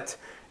 but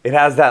it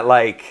has that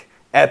like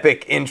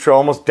epic intro,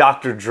 almost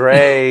Dr.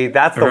 Dre.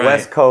 That's the Right.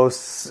 West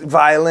Coast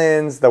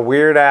violins, the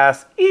weird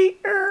ass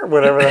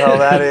whatever the hell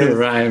that is.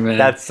 Right, man.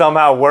 That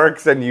somehow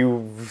works and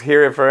you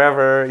hear it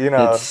forever.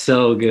 It's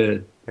so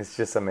good. It's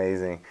just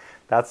amazing.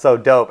 That's so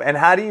dope. And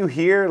how do you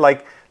hear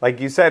like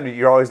you said,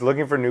 you're always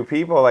looking for new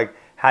people. Like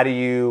how do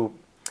you?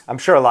 I'm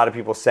sure a lot of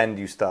people send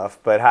you stuff,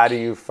 but how do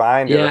you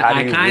find it? Or Yeah, how do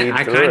you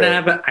weed through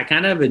it? I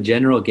kind of have a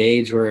general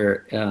gauge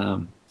where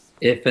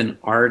if an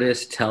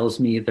artist tells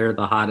me they're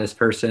the hottest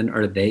person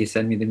or they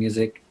send me the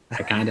music, I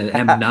kind of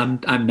am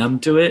numb. I'm numb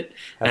to it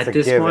That's a at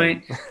this given.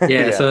 point. Yeah,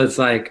 Yeah, so it's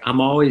like I'm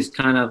always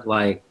kind of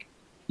like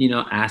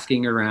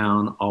asking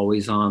around,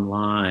 always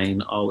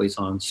online, always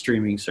on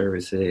streaming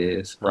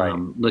services, right.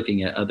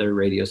 looking at other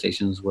radio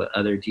stations, what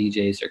other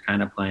DJs are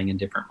kind of playing in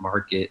different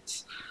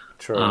markets.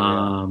 True.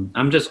 Yeah.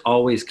 I'm just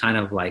always kind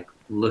of like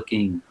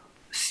looking,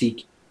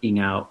 seeking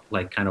out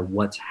like kind of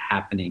what's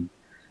happening,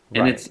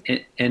 and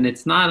Right.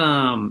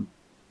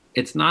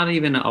 it's not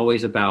even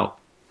always about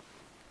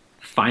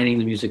finding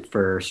the music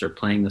first or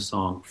playing the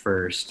song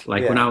first.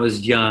 Like when Yeah. I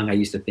was young, I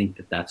used to think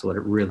that that's what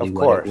Of what it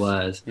course.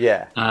 was.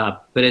 Yeah.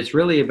 But it's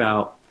really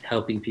about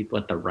helping people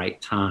at the right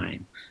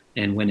time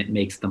and when it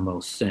makes the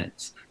most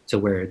sense to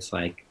where it's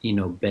like,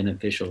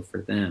 beneficial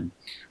for them.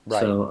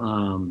 Right.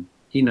 So,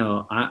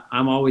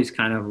 I'm always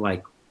kind of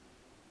like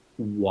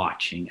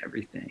watching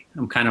everything.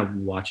 I'm kind of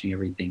watching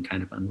everything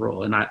kind of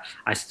unroll. And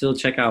I still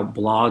check out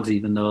blogs,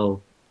 even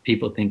though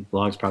people think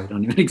blogs probably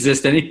don't even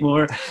exist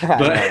anymore.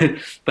 I know.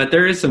 But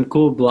there is some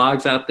cool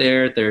blogs out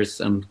there. There's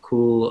some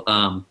cool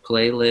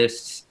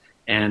playlists.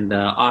 And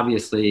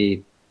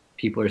obviously,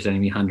 people are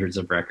sending me hundreds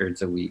of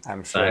records a week.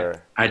 I'm So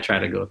sure. I try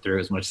to go through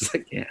as much as I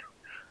can.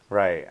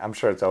 Right. I'm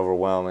sure it's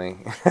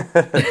overwhelming.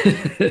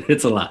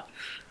 It's a lot.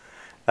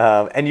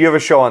 And you have a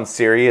show on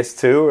Sirius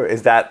too?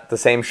 Is that the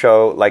same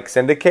show like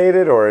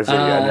syndicated, or is it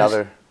Uh,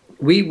 another?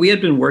 we had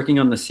been working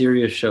on the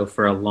Sirius show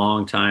for a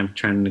long time,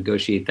 trying to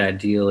negotiate that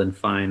deal and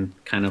find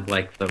kind of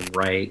like the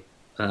right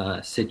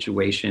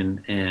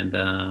situation. And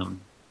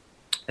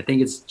I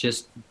think it's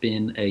just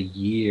been a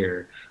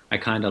year. I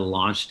kind of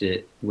launched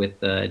it with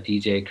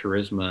DJ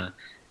Charisma,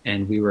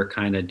 and we were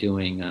kind of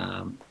doing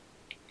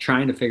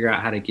trying to figure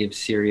out how to give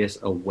Sirius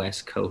a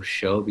West Coast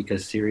show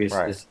because Sirius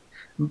Right. is,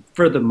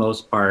 for the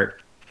most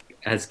part,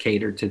 has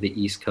catered to the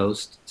East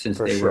Coast since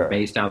For they were sure.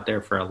 based out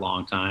there for a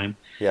long time.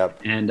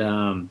 Yep. And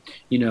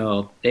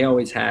they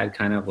always had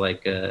kind of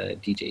like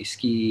DJ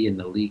Ski and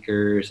the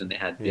Leakers, and they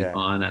had Big Yeah.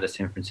 Von out of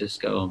San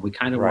Francisco, and we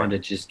kind of Right.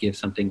 wanted to just give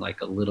something like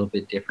a little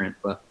bit different,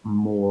 but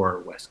more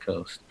West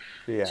Coast.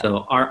 Yeah.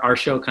 So our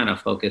show kind of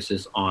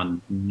focuses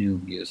on new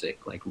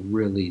music, like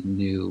really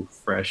new,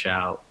 fresh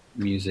out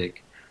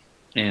music,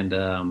 and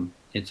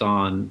it's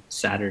on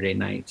Saturday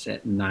nights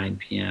at 9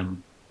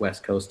 p.m.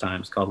 West Coast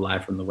time. It's called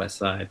Live from the West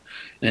Side,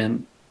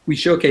 and we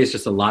showcase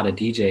just a lot of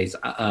DJs.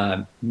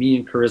 Me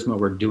and Charisma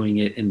were doing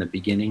it in the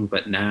beginning,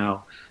 but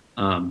now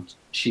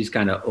she's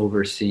kind of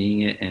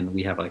overseeing it, and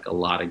we have like a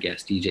lot of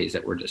guest DJs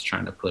that we're just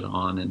trying to put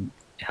on and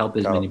help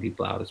as many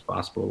people out as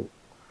possible.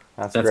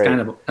 That's That's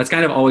great. that's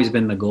kind of always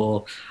been the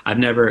goal. I've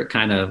never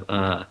kind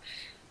of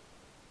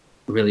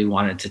really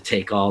wanted to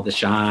take all the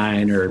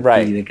shine or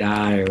Right. be the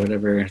guy or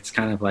whatever. It's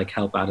kind of like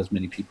help out as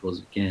many people as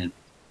we can.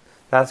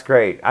 That's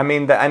great. I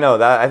mean, I know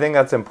that. I think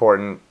that's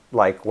important.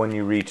 Like when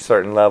you reach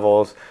certain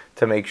levels,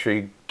 to make sure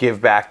you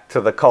give back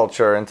to the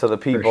culture and to the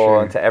people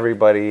sure. and to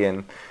everybody.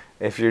 And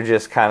if you're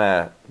just kind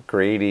of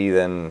greedy,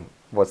 then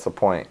what's the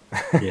point?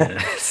 Yeah,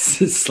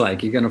 it's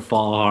like you're gonna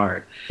fall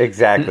hard.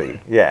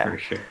 Exactly. Yeah. For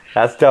sure.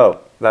 That's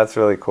dope. That's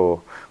really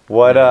cool.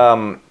 What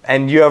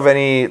and you have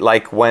any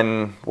like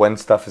when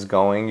stuff is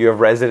going? You have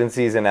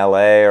residencies in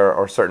LA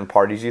or certain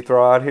parties you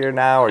throw out here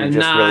now, or you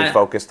just Nah, really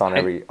focused on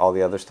I- all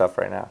the other stuff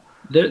right now?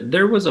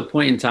 There was a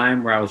point in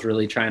time where I was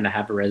really trying to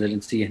have a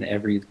residency in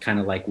every kind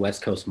of like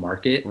West Coast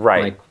market.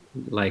 Right.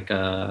 Like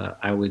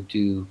I would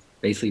do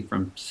basically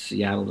from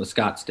Seattle to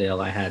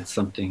Scottsdale. I had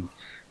something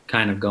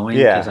kind of going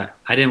Yeah. because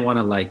I didn't want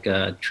to like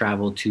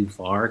travel too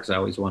far because I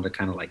always wanted to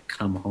kind of like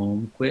come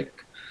home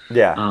quick.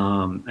 Yeah.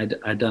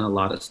 I'd done a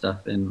lot of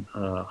stuff in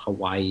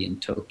Hawaii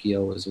and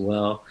Tokyo as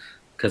well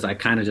because I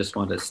kind of just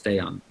wanted to stay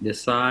on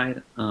this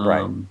side.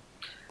 Right.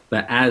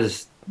 But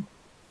as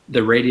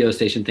the radio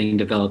station thing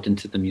developed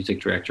into the music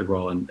director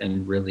role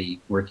and really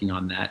working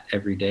on that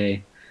every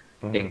day,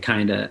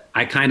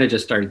 I kind of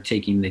just started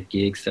taking the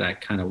gigs that I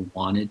kind of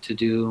wanted to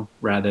do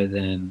rather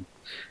than,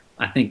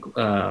 I think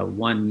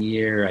 1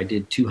 year I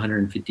did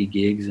 250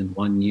 gigs in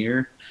 1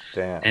 year.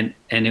 Damn.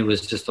 And it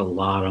was just a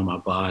lot on my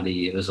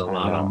body. It was a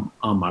lot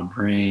on my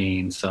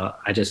brain. So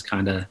I just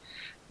kind of,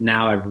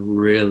 now I've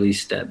really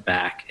stepped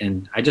back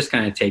and I just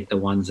kind of take the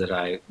ones that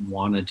I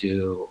want to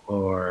do,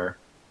 or,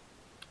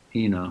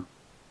 you know,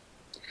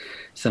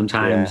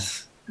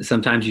 sometimes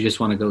you just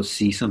want to go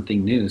see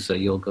something new. So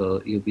you'll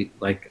be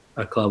like,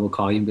 a club will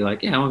call you and be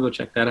like, yeah, I want to go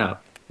check that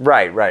out.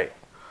 Right.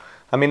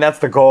 I mean, that's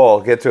the goal.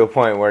 Get to a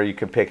point where you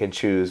can pick and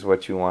choose what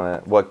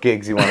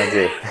gigs you want to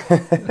do.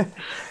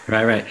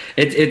 Right.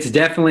 It's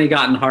definitely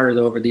gotten harder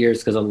over the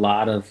years because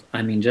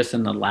just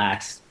in the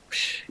last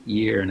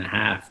year and a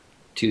half,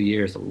 2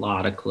 years, a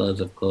lot of clubs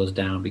have closed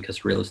down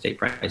because real estate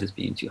prices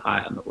being too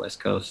high on the West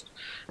Coast.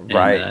 And,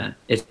 right.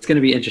 It's going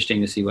to be interesting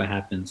to see what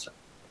happens.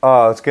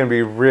 Oh, it's going to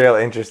be real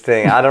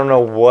interesting. I don't know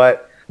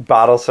what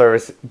Bottle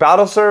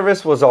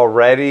Service was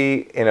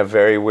already in a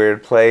very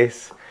weird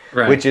place.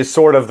 Right. Which is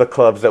sort of the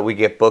clubs that we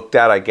get booked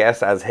at, I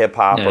guess, as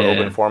hip-hop or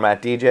open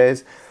format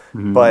DJs.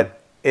 Mm-hmm.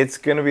 But it's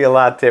going to be a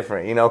lot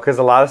different, you know, because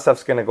a lot of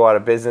stuff's going to go out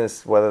of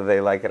business whether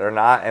they like it or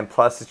not. And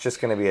plus, it's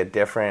just going to be a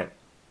different,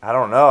 I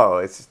don't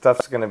know.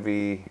 Stuff's going to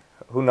be,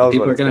 who knows.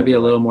 People are going to be a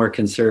little more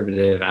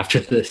conservative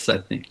after this, I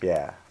think.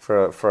 Yeah,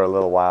 for a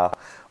little while.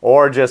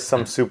 Or just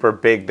some super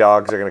big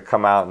dogs are going to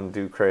come out and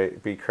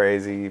be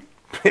crazy.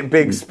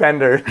 Big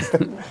spenders.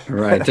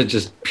 Right, to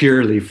just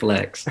purely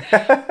flex.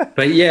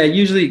 But yeah,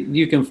 usually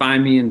you can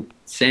find me in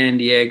San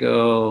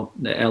Diego,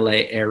 the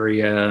LA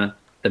area,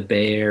 the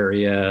Bay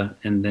Area,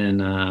 and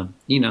then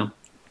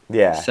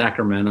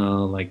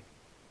Sacramento, like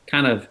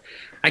kind of,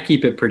 I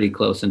keep it pretty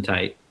close and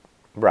tight.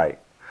 Right.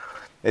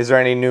 Is there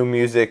any new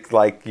music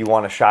like you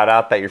want to shout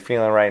out that you're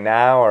feeling right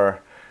now,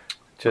 or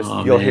just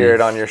you'll hear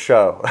it on your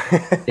show?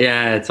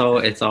 Yeah, it's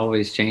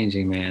always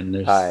changing, man.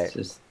 There's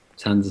just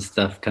tons of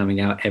stuff coming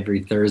out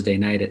every Thursday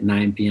night at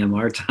 9 p.m.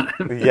 our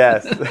time.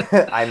 Yes,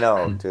 I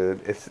know,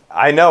 dude.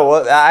 I know.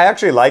 Well, I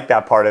actually like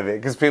that part of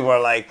it because people are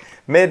like,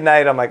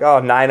 midnight. I'm like,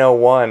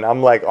 9:01.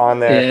 I'm like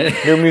on there.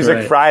 Yeah, New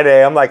Music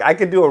Friday. I'm like, I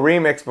could do a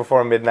remix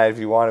before midnight if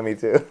you wanted me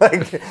to.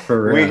 Like,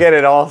 we get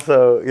it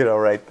also,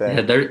 right there.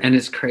 Yeah, and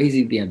it's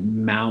crazy the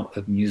amount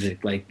of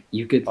music. Like,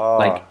 you could,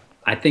 I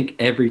think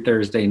every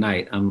Thursday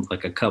night, I'm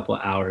like a couple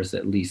hours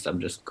at least.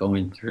 I'm just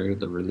going through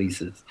the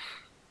releases.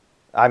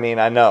 I mean,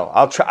 I know.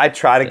 I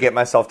try to get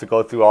myself to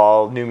go through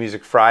all New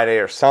Music Friday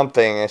or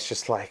something. It's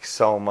just like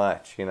so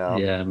much,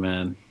 Yeah,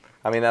 man.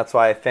 I mean, that's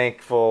why I'm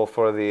thankful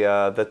for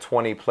the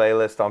 20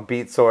 playlist on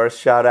BeatSource.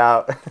 Shout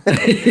out.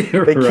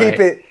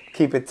 They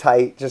keep it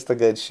tight, just the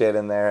good shit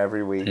in there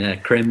every week. Yeah,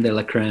 creme de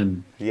la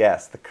creme.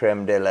 Yes, the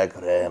creme de la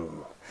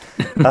creme.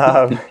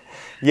 I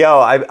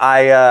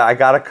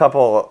got a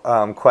couple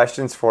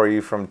questions for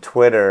you from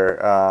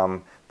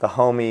Twitter. The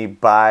homie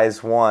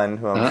Buys One,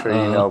 who I'm sure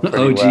you know pretty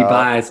OG well.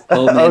 Buys.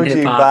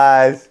 OG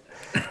Buys.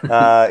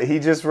 He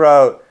just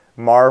wrote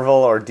Marvel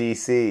or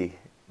DC.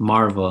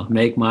 Marvel.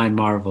 Make mine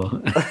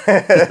Marvel.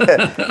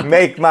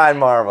 Make mine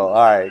Marvel. All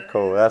right,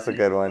 cool. That's a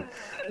good one.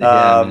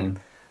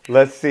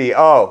 Let's see.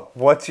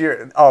 What's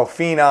your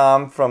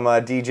Phenom from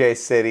DJ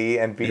City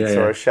and BeatSource.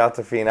 Yeah. Shout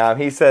to Phenom.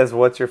 He says,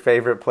 "What's your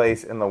favorite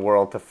place in the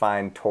world to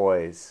find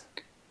toys?"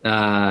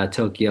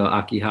 Tokyo,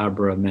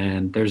 Akihabara,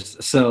 man.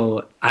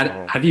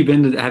 Have you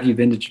been to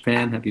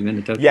Japan? Have you been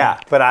to Tokyo? Yeah,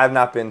 but I've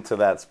not been to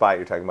that spot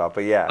you're talking about,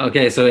 but yeah.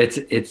 Okay, so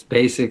it's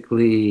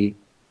basically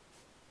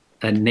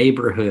a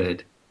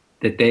neighborhood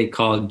that they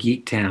call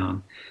Geek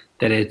Town,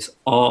 that it's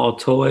all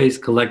toys,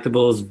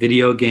 collectibles,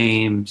 video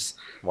games.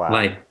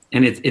 Wow.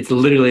 And it's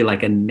literally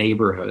like a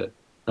neighborhood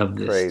of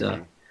this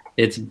stuff.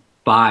 It's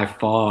by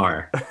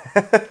far.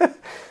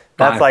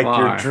 That's like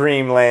your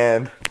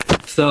dreamland.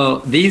 So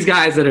these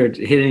guys that are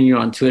hitting you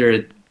on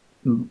Twitter,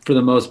 for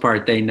the most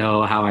part, they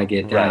know how I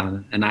get down.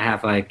 Right. And I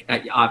have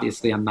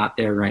obviously I'm not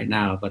there right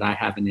now, but I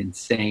have an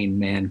insane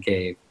man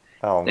cave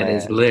that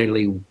is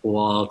literally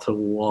wall to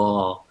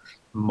wall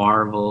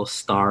Marvel,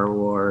 Star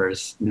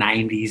Wars,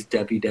 90s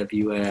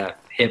WWF,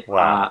 hip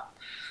hop,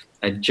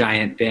 a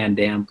giant Van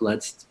Damme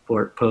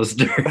Bloodsport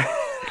poster.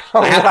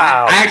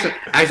 I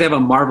actually have a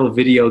Marvel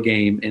video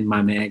game in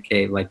my man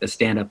cave, like the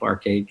stand-up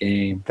arcade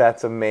game.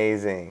 That's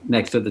amazing.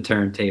 Next to the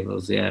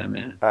turntables, yeah,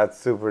 man. That's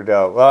super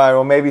dope. Well, all right,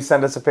 well, maybe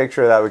send us a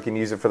picture of that. We can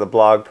use it for the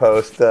blog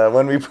post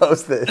when we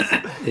post this.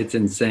 It's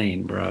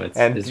insane, bro. It's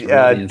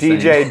really insane.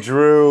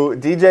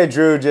 DJ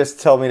Drew just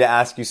told me to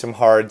ask you some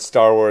hard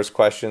Star Wars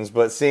questions,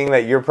 but seeing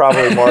that you're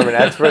probably more of an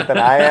expert than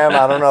I am,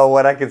 I don't know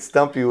what I could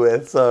stump you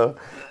with. So,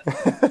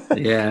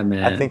 yeah,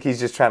 man. I think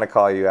he's just trying to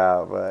call you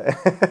out,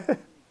 but.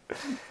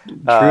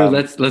 Drew,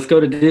 let's go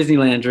to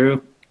Disneyland,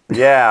 Drew.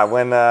 Yeah,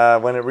 when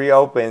it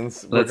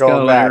reopens, we're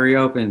going back. When it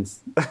reopens.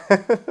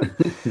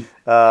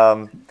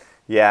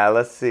 Yeah,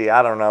 let's see.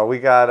 I don't know. We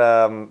got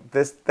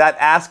that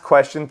ask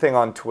question thing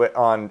on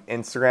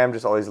Instagram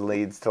just always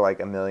leads to like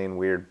a million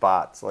weird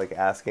bots like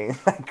asking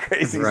like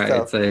crazy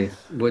stuff. Right. It's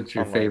what's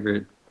your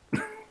favorite?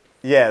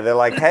 Yeah, they're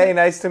like, "Hey,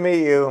 nice to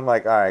meet you." I'm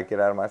like, "All right, get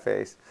out of my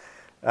face."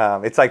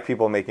 It's like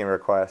people making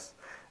requests.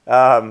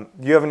 Do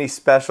you have any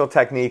special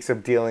techniques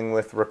of dealing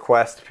with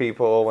request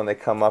people when they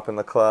come up in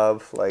the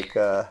club? Like,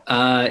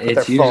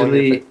 it's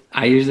usually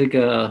I usually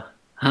go,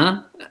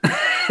 huh?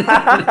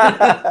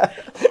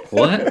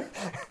 What?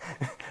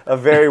 A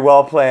very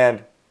well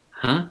planned,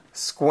 huh?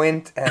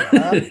 Squint and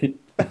huh?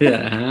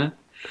 Yeah, huh?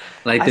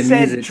 Like the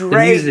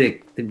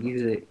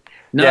music.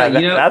 No,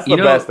 yeah, that's the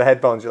best. The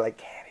headphones, you're like,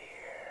 can't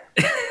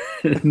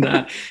hear.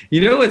 Nah,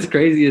 you know what's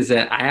crazy is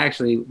that I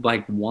actually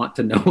like want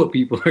to know what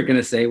people are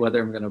gonna say, whether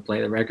I'm gonna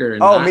play the record or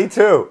not. Oh, me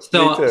too.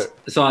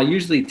 So I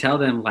usually tell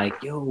them like,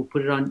 "Yo,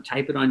 put it on,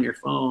 type it on your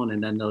phone,"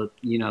 and then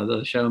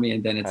they'll show me,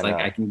 and then it's like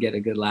I can get a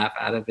good laugh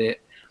out of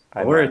it.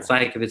 Or it's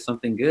like if it's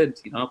something good,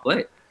 I'll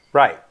play it.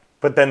 Right,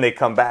 but then they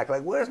come back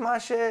like, "Where's my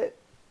shit?"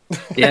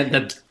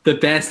 Yeah, the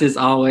best is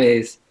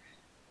always,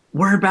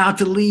 "We're about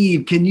to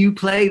leave. Can you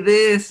play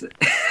this?"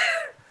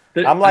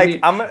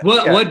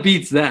 What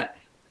beats that?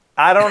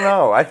 I don't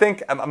know. I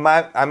think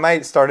I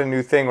might start a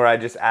new thing where I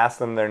just ask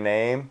them their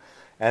name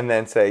and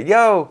then say,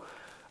 "Yo,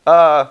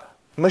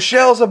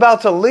 Michelle's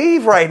about to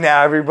leave right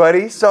now,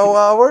 everybody.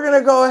 So we're going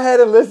to go ahead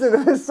and listen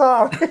to this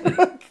song."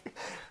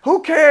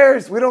 Who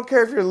cares? We don't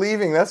care if you're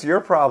leaving. That's your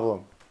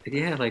problem.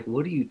 Yeah, like,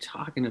 what are you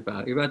talking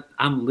about?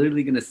 I'm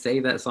literally going to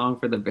save that song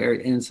for the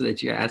very end so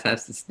that your ass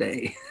has to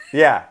stay.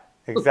 Yeah,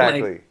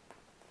 exactly. Like,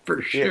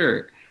 for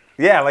sure.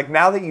 Yeah, like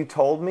now that you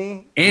told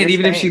me. And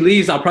even if she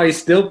leaves, I'll probably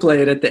still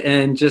play it at the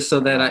end just so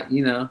that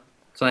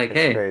it's like,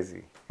 hey,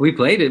 crazy. We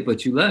played it,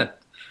 but you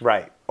left.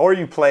 Right. Or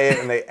you play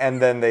it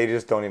and then they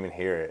just don't even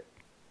hear it.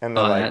 And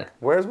they're like,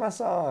 where's my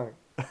song?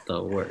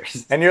 The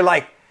worst. And you're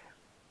like,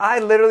 I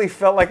literally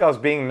felt like I was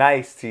being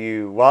nice to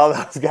you while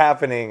that was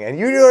happening, and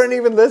you weren't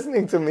even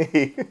listening to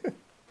me.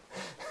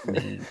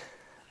 Man.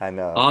 I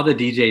know. All the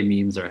DJ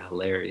memes are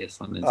hilarious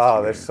on Instagram.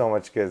 Oh, there's so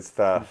much good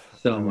stuff.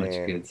 So much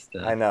good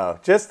stuff. I know.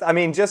 Just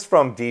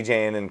from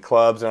DJing in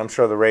clubs, and I'm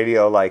sure the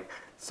radio, like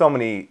so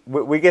many,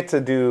 we get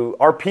to do,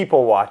 our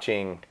people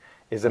watching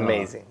is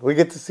amazing. We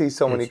get to see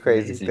so many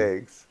crazy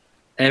things.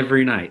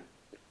 Every night.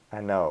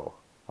 I know.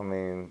 I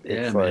mean,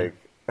 it's like,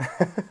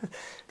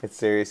 it's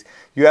serious.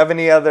 You have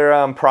any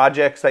other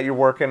projects that you're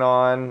working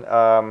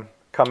on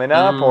coming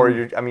up, or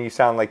you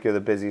sound like you're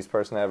the busiest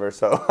person ever,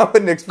 so I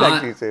wouldn't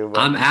expect you to. But.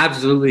 I'm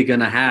absolutely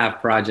gonna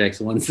have projects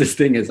once this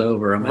thing is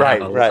over. I'm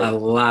gonna have a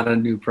lot of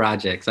new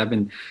projects. I've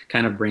been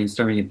kind of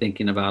brainstorming and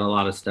thinking about a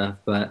lot of stuff,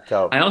 but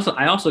I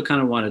also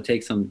kind of want to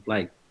take some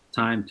like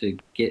time to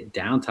get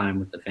downtime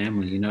with the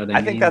family. You know what I mean?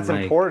 I think that's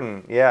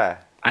important. Yeah.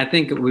 I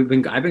think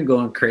I've been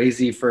going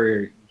crazy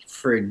for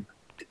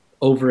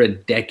over a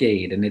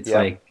decade, and it's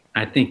like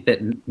I think that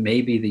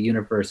maybe the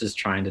universe is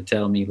trying to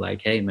tell me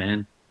like, hey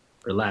man,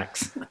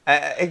 relax.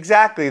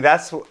 Exactly.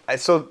 That's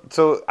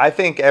so I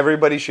think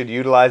everybody should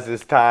utilize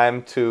this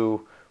time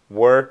to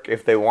work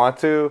if they want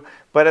to,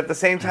 but at the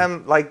same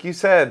time, like you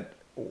said,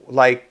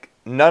 like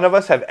none of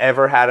us have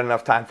ever had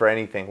enough time for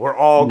anything. We're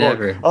all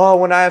going, oh,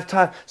 when I have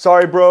time,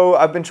 sorry bro,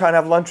 I've been trying to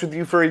have lunch with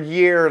you for a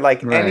year,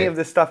 like any of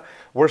this stuff.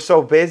 We're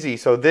so busy.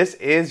 So this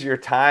is your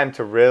time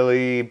to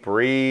really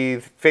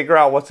breathe, figure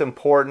out what's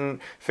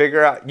important,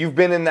 you've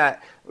been in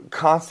that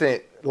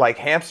constant like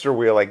hamster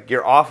wheel, like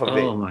you're off of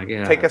it. Oh my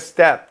God. Take a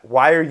step.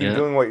 Why are you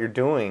doing what you're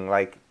doing?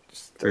 Like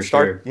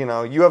start,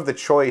 you have the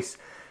choice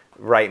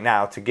right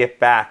now to get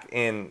back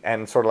in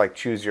and sort of like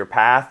choose your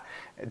path.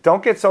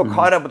 Don't get so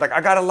caught up with like, I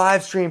got to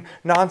live stream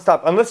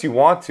nonstop, unless you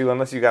want to,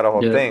 unless you got a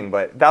whole thing.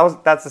 But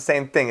that's the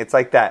same thing. It's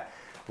like that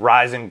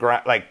rise and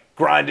grind, like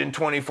grinding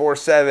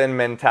 24/7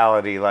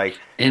 mentality. Like,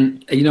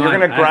 and you're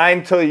going to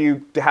grind till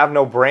you have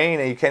no brain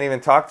and you can't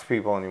even talk to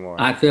people anymore.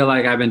 I feel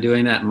like I've been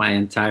doing that my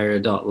entire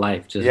adult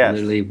life, just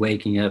literally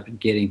waking up and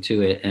getting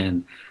to it.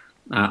 And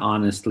I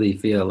honestly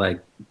feel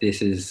like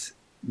this is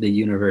the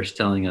universe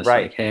telling us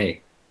like, hey,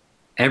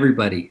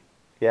 everybody,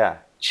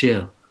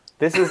 chill.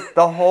 This is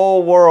the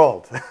whole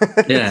world.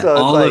 Yeah, so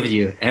all of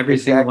you, every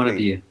single one of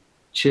you,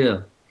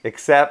 chill.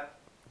 Except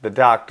the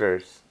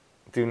doctors.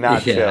 Do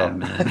not chill.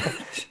 Man.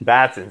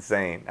 That's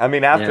insane. I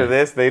mean, after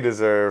this, they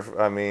deserve,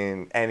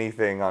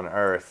 anything on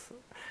earth.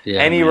 Yeah,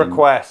 any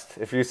request.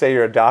 If you say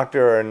you're a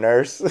doctor or a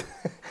nurse,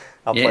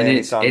 I'll play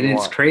any song you want.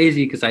 It's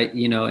crazy because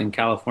in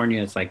California,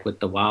 it's like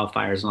with the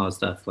wildfires and all that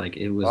stuff, like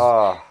it was,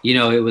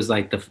 it was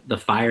like the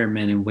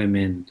firemen and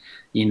women,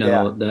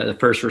 the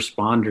first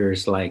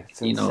responders, like,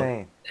 it's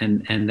insane.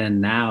 And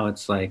then now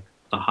it's like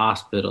the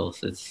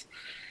hospitals.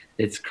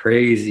 It's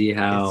crazy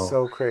how. It's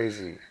so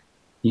crazy.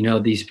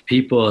 These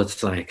people,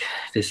 it's like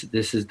this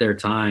is their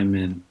time,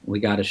 and we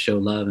got to show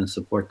love and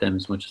support them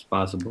as much as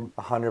possible.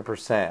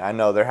 100%. I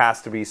know there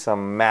has to be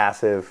some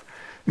massive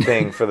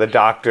thing for the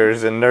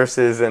doctors and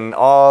nurses and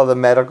all the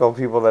medical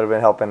people that have been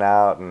helping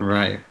out. And,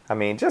 I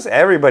mean, just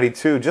everybody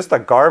too, just the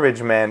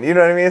garbage men. You know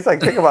what I mean? It's like,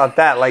 think about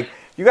that. Like,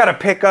 you got to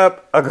pick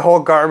up a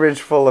whole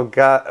garbage full of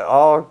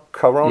all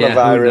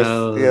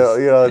coronavirus.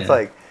 Yeah, it's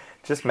like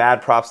just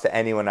mad props to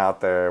anyone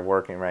out there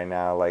working right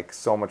now. Like,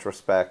 so much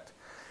respect.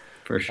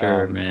 For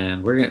sure,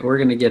 man. We're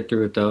gonna get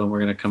through it though, and we're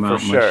gonna come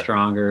out much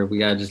stronger. We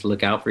gotta just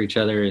look out for each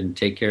other and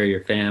take care of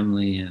your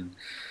family. And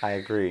I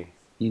agree.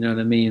 You know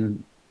what I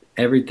mean?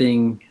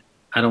 Everything,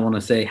 I don't want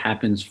to say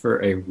happens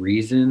for a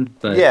reason,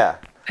 but Yeah.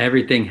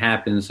 everything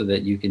happens so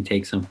that you can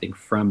take something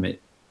from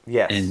it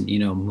Yes. and,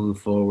 move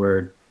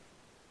forward,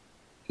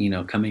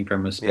 coming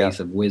from a Yeah. space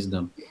of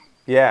wisdom.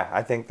 Yeah,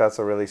 I think that's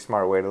a really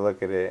smart way to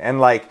look at it.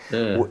 And like,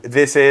 Yeah.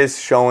 this is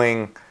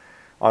showing,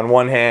 on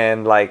one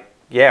hand, like,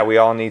 yeah, we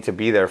all need to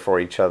be there for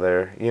each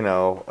other,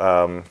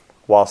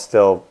 while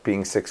still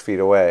being 6 feet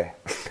away.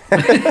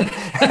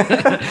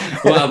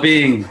 While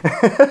being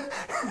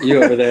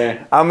you over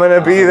there. I'm going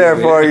to be there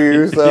for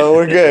you, so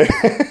we're good.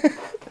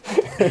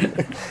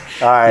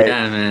 All right.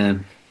 Yeah,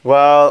 man.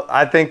 Well,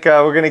 I think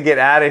we're going to get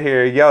out of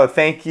here. Yo,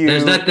 thank you.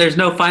 There's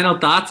no final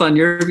thoughts on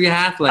your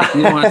behalf? Like,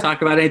 you don't want to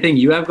talk about anything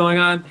you have going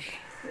on?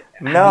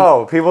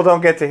 No, people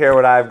don't get to hear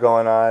what I have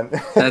going on.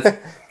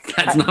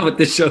 That's not what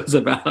this show's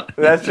about.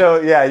 That show,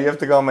 yeah, you have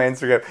to go on my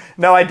Instagram.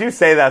 No, I do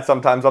say that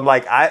sometimes. I'm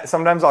like,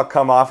 sometimes I'll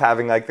come off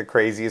having like the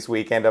craziest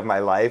weekend of my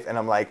life, and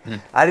I'm like,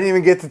 I didn't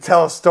even get to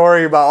tell a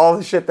story about all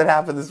the shit that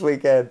happened this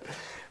weekend.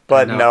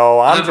 But no,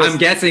 I'm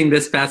guessing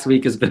this past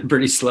week has been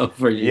pretty slow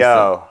for you.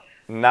 Yo,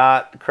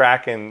 not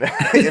cracking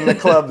in the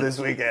club this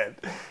weekend.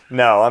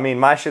 No, I mean,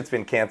 my shit's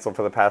been canceled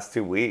for the past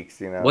 2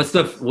 weeks. What's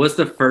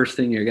the first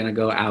thing you're gonna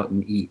go out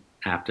and eat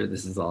after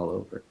this is all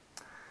over?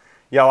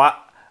 Yo,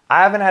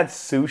 I haven't had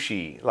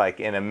sushi like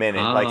in a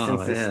minute,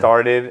 since this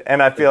started,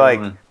 and I feel like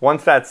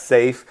once that's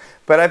safe,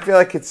 but I feel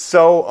like it's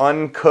so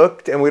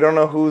uncooked and we don't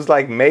know who's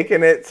like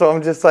making it, so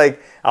I'm just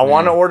like, I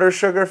want to order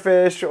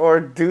sugarfish or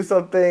do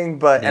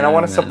something, and I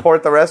want to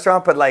support the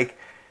restaurant, but like,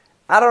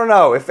 I don't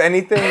know if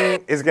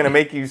anything is gonna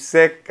make you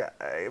sick.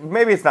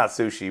 Maybe it's not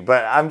sushi,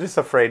 but I'm just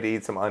afraid to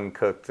eat some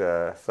uncooked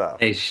stuff.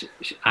 Hey,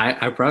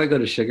 I probably go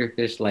to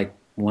Sugarfish like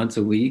once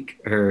a week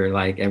or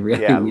like every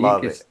other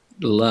week.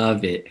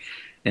 Love it.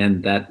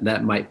 And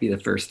that might be the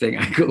first thing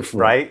I go for.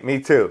 Right? Me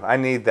too. I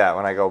need that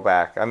when I go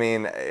back. I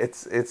mean,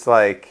 it's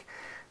like,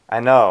 I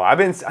know. I'm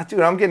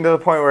getting to the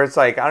point where it's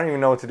like, I don't even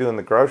know what to do in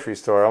the grocery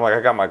store. I'm like,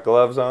 I got my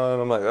gloves on.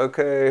 I'm like,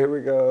 okay, here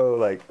we go.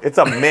 Like, it's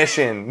a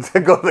mission to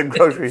go to the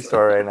grocery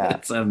store right now.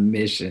 It's a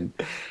mission.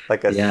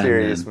 Like a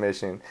serious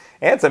mission.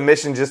 And it's a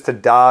mission just to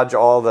dodge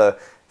all the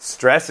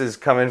stresses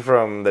coming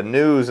from the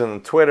news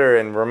and Twitter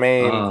and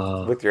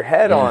remain with your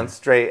head on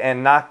straight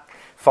and not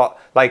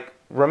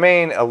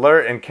remain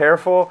alert and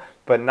careful,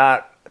 but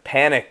not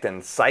panicked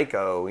and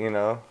psycho,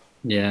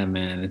 Yeah,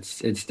 man.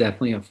 It's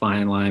definitely a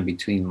fine line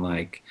between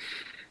like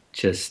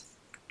just,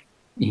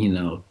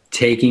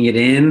 taking it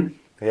in.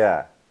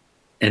 Yeah.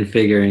 And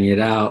figuring it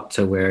out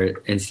to where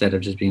instead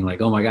of just being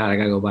like, oh my God, I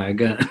gotta go buy a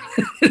gun.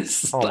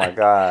 My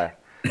God.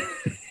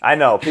 I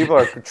know. People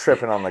are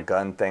tripping on the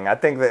gun thing. I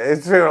think that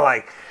it's really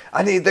like,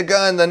 I need the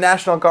gun. The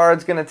National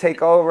Guard's going to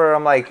take over.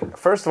 I'm like,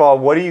 first of all,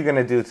 what are you going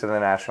to do to the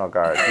National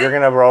Guard? You're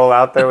going to roll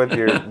out there with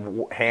your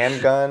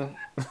handgun?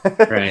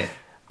 Right.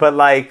 But,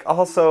 like,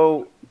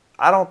 also,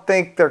 I don't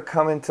think they're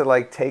coming to,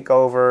 like, take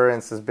over and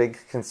it's this big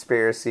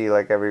conspiracy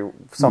like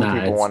some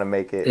people want to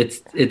make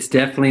it. It's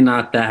definitely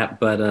not that,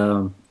 but,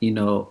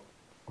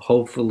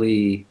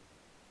 hopefully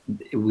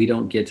we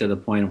don't get to the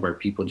point where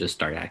people just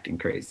start acting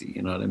crazy.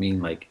 You know what I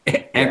mean? Like,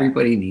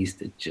 everybody needs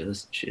to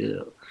just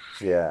chill.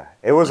 Yeah,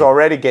 it was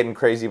already getting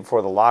crazy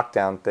before the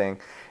lockdown thing.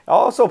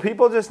 Also,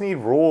 people just need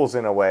rules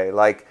in a way.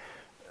 Like,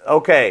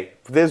 okay,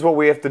 this is what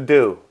we have to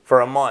do for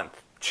a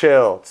month.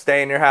 Chill,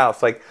 stay in your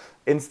house. Like,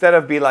 instead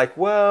of be like,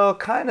 well,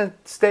 kind of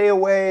stay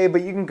away,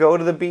 but you can go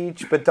to the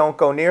beach, but don't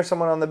go near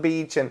someone on the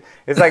beach. And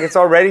it's like, it's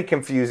already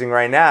confusing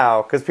right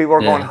now because people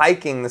are going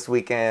hiking this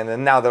weekend,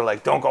 and now they're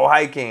like, don't go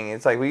hiking.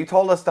 It's like, well, you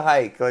told us to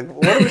hike. Like,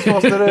 what are we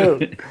supposed to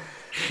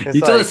do?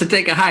 You told us to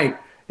take a hike.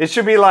 It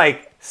should be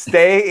like,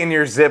 stay in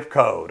your zip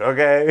code,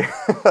 okay?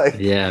 Like,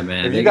 yeah,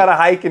 man. If you got a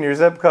hike in your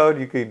zip code,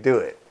 you could do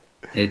it.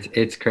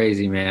 It's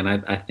crazy, man.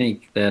 I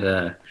think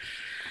that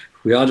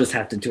we all just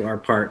have to do our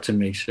part to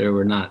make sure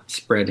we're not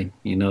spreading.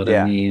 You know what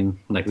I mean?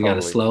 Like we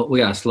gotta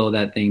slow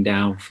that thing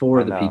down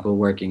for the people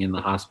working in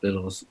the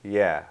hospitals.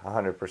 Yeah,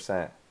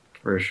 100%.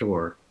 For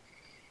sure.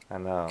 I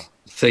know.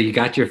 So you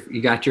got your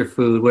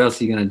food. What else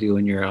are you gonna do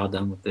when you're all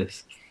done with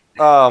this?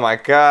 Oh my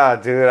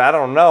God, dude. I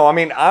don't know. I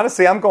mean,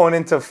 honestly, I'm going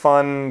into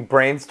fun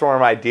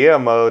brainstorm idea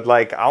mode.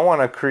 Like, I want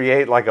to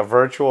create like a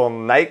virtual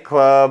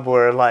nightclub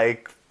where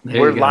like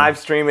we're live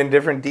streaming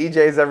different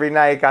DJs every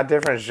night, got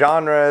different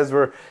genres.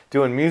 We're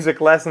doing music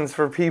lessons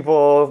for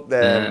people.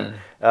 And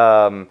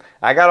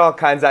I got all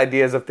kinds of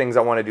ideas of things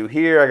I want to do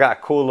here. I got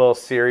a cool little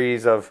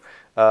series of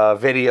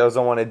videos I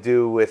want to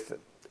do with,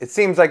 it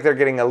seems like they're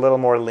getting a little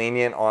more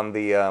lenient on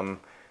the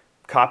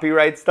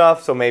copyright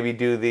stuff. So maybe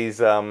do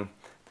these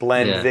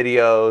blend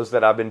videos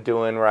that I've been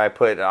doing where I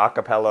put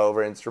acapella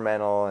over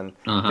instrumental and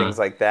things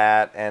like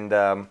that. And,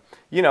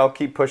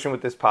 keep pushing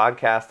with this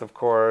podcast, of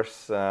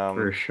course.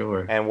 For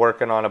sure. And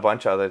working on a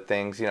bunch of other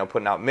things,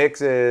 putting out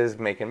mixes,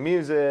 making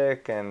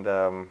music,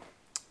 and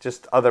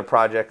just other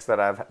projects that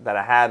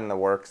I had in the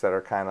works that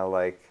are kind of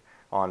like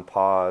on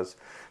pause.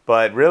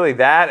 But really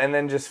that, and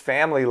then just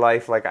family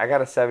life. Like, I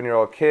got a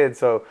 7-year-old kid,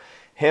 so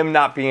him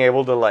not being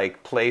able to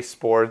like play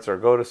sports or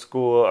go to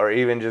school or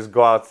even just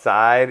go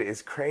outside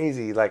is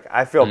crazy. Like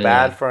I feel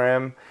bad for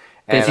him.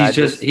 Because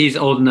And he's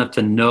old enough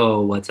to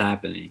know what's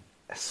happening.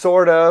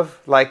 sort of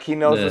like he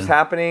knows what's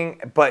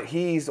happening, but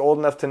he's old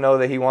enough to know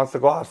that he wants to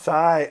go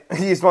outside.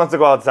 He just wants to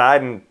go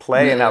outside and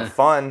play and have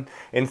fun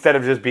instead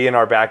of just be in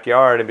our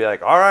backyard and be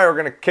like, all right, we're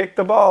going to kick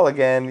the ball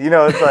again. You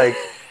know, it's like,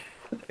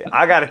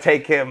 I got to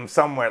take him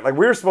somewhere. Like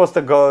we were supposed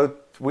to go,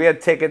 we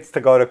had tickets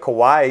to go to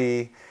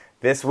Kauai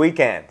this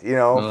weekend, you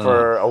know,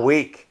 for a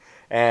week,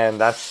 and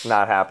that's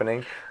not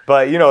happening.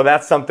 But, you know,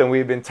 that's something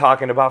we've been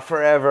talking about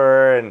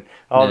forever and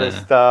all this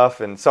stuff.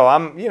 And so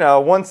I'm, you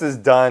know, once it's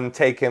done,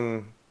 take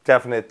him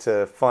definite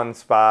to fun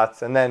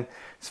spots. And then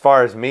as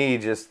far as me,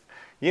 just,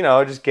 you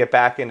know, just get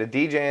back into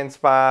DJing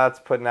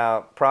spots, putting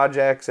out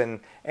projects, and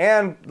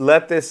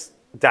let this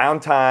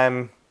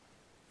downtime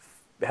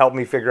help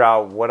me figure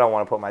out what I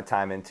want to put my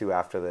time into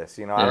after this.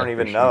 You know, I don't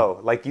even know.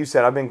 Like you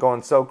said, I've been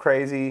going so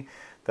crazy.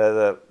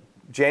 The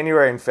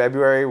January and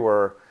February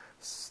were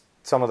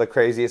some of the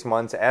craziest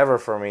months ever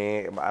for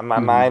me. My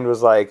mind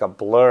was like a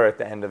blur at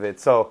the end of it.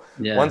 So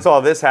once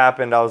all this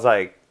happened, I was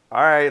like,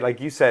 all right, like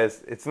you said,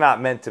 it's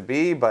not meant to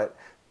be, but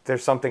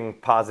there's something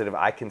positive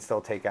I can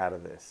still take out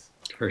of this.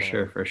 For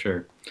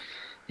sure.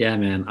 Yeah,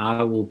 man,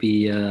 I will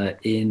be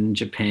in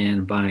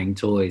Japan buying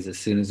toys as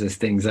soon as this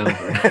thing's over.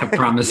 I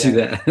promise you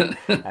that.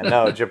 I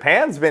know.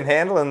 Japan's been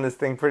handling this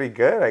thing pretty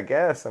good, I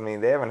guess. I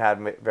mean, they haven't had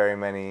very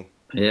many.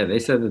 Yeah, they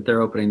said that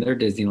they're opening their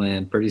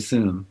Disneyland pretty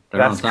soon. They're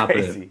That's on top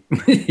crazy.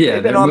 of it. Yeah,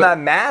 they've been on that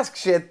mask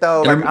shit,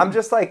 though. Like, I'm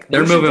just like,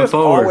 they're we should moving just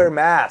forward. all wear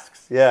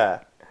masks. Yeah.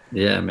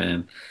 Yeah,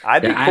 man.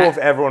 I'd be cool if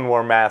everyone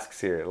wore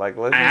masks here. Like,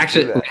 let's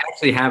do that. We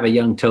actually have a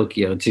Young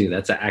Tokyo too.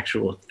 That's an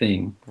actual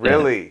thing.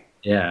 Really?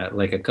 Yeah.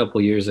 Like a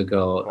couple years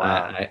ago,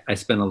 wow. I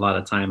spent a lot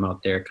of time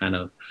out there, kind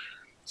of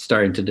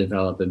starting to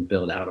develop and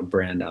build out a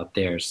brand out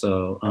there.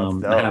 So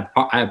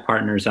I have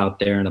partners out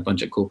there and a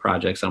bunch of cool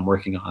projects I'm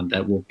working on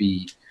that will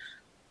be,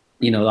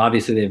 you know,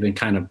 obviously they've been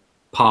kind of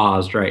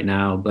paused right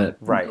now, but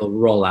they'll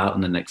roll out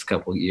in the next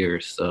couple of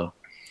years. So.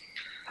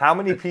 How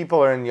many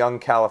people are in Young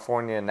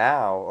California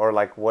now, or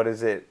like what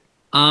is it?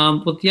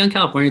 With the Young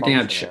California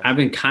thing, I've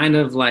been kind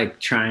of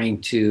like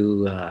trying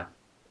to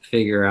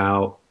figure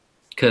out,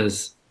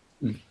 because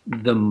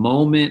the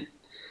moment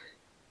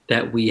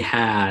that we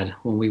had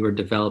when we were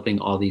developing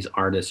all these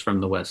artists from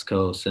the West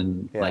Coast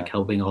and like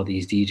helping all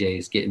these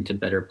DJs get into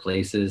better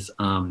places,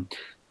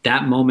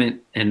 that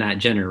moment and that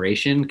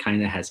generation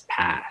kind of has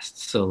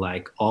passed. So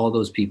like all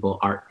those people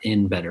are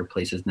in better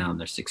places now and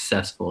they're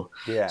successful.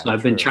 Yeah, so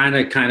I've been trying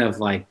to kind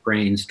of like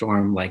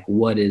brainstorm like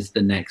what is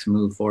the next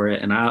move for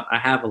it. And I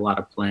have a lot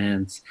of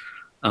plans,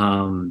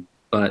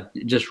 but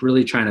just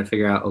really trying to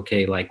figure out,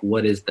 okay, like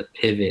what is the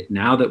pivot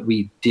now that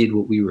we did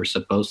what we were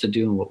supposed to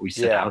do and what we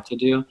set out to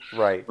do,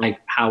 right? Like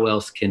how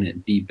else can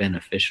it be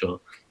beneficial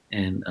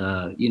and,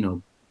 you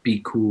know,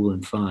 be cool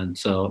and fun.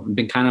 So I've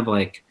been kind of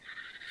like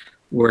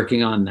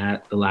working on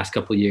that the last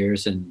couple of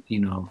years, and you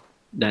know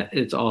that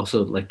it's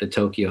also like the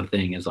Tokyo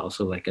thing is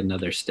also like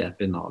another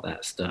step in all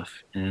that stuff,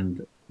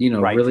 and you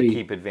know really to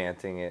keep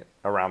advancing it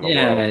around the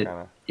world.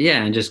 Kinda.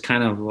 Yeah, and just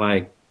kind of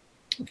like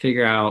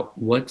figure out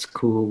what's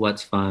cool,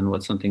 what's fun,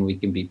 what's something we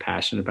can be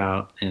passionate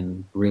about,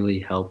 and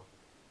really help,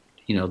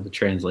 you know, the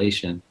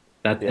translation.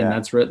 And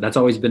that's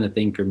always been a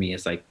thing for me.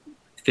 It's like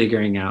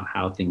figuring out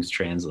how things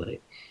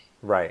translate.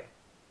 Right.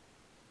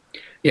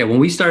 Yeah, when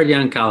we started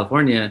Young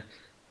California,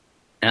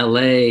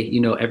 LA, you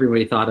know,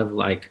 everybody thought of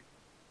like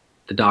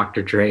the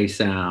Dr. Dre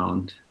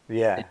sound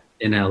in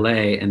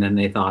LA, and then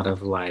they thought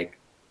of like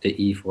the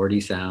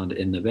E40 sound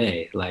in the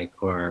Bay, like,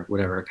 or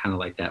whatever kind of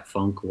like that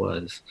funk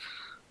was.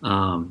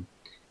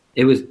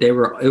 It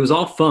was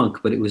all funk,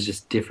 but it was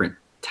just different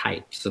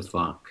types of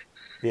funk.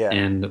 Yeah.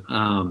 And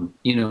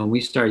you know, when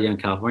we started Young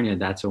California,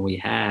 that's when we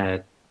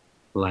had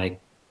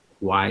like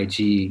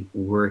YG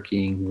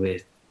working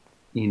with,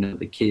 you know,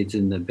 the kids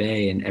in the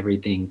Bay, and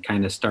everything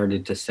kind of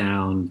started to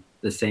sound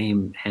the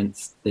same,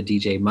 hence the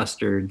DJ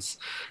Mustards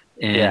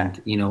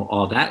and you know,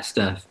 all that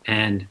stuff.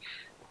 And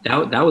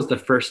that was the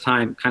first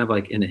time kind of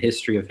like in the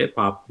history of hip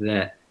hop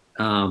that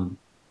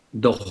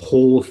the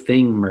whole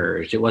thing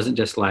merged. It wasn't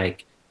just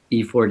like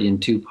E40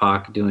 and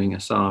Tupac doing a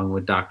song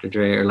with Dr.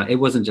 Dre, or like it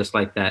wasn't just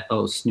like that,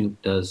 oh,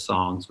 Snoop does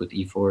songs with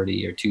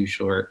E40 or Too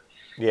Short.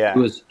 Yeah.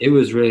 It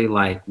was really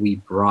like we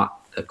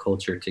brought the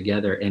culture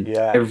together, and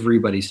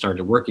everybody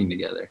started working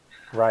together.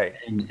 Right.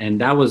 And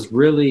that was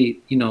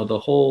really, you know, the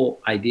whole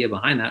idea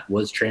behind that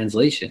was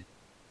translation.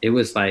 It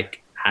was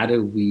like, how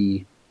do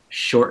we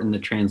shorten the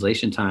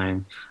translation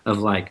time of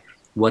like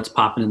what's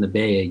popping in the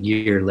Bay a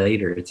year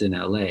later, it's in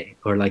LA,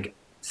 or like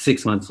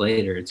 6 months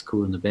later, it's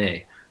cool in the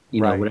Bay,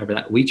 you know, whatever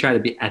that. We try to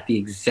be at the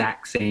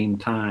exact same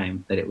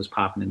time that it was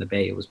popping in the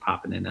Bay, it was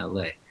popping in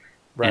LA.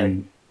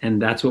 Right.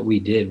 And that's what we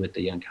did with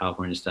the Young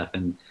California stuff.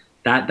 And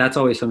that's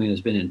always something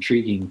that's been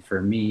intriguing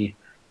for me,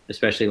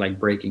 especially like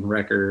breaking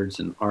records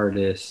and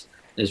artists,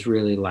 is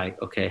really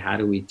like, okay, how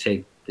do we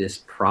take this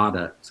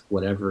product,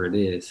 whatever it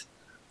is,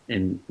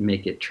 and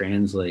make it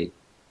translate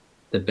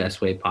the best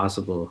way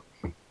possible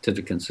to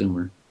the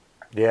consumer?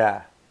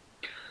 Yeah.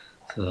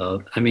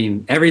 So, I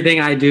mean, everything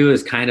I do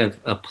is kind of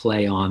a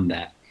play on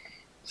that.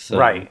 So,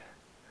 Right.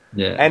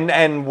 yeah.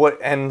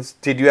 And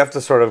did you have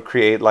to sort of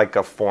create like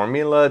a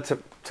formula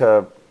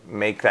to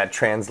make that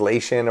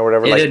translation or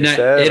whatever, like you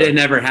said? It had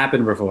never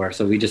happened before,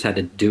 so we just had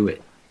to do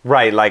it.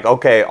 Right, like,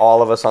 okay,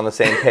 all of us on the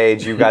same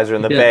page. You guys are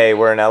in the Bay,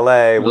 we're in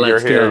LA, you're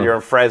here, you're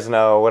in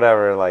Fresno,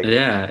 whatever. Like,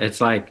 yeah,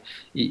 it's like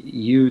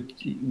you,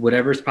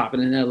 whatever's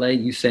popping in LA,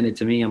 you send it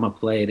to me. I'm gonna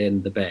play it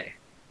in the Bay,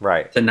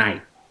 right,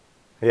 tonight.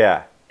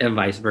 Yeah, and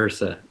vice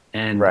versa.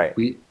 And right.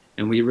 we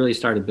really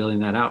started building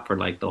that out for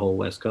like the whole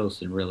West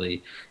Coast, and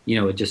really,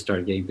 it just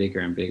started getting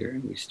bigger and bigger,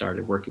 and we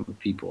started working with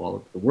people all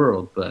over the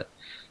world. But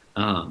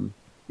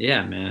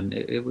yeah, man,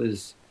 it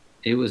was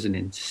an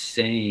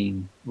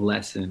insane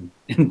lesson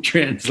in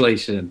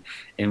translation,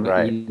 and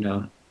right.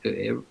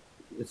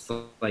 it's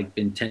like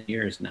been 10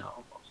 years now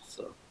almost,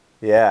 so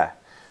yeah,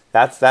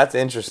 that's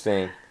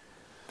interesting.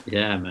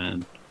 Yeah,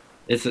 man.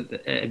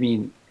 I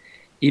mean,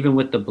 even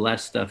with the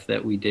Blessed stuff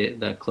that we did,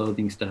 the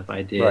clothing stuff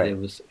I did, right. It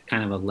was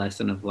kind of a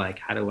lesson of like,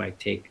 how do I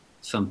take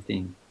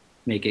something,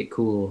 make it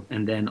cool,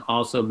 and then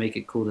also make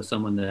it cool to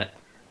someone that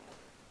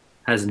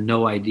has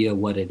no idea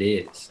what it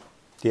is.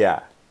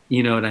 Yeah.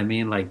 You know what I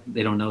mean? Like,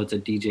 they don't know it's a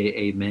DJ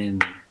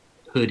Amen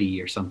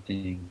hoodie or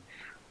something.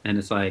 And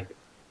it's like,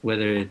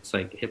 whether it's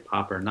like hip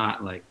hop or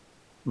not, like,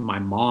 my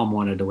mom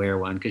wanted to wear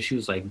one because she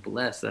was like,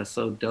 Blessed, that's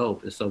so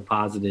dope. It's so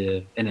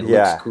positive and it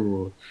looks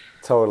cool.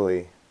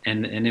 Totally.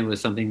 And it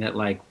was something that,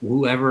 like,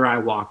 whoever I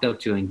walked up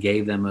to and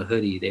gave them a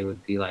hoodie, they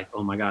would be like,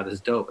 oh my God, this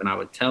is dope. And I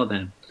would tell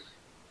them,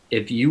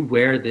 if you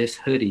wear this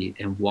hoodie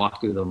and walk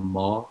through the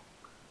mall,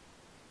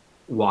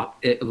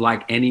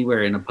 like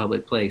anywhere in a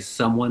public place,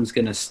 someone's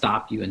going to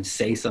stop you and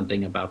say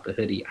something about the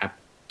hoodie. I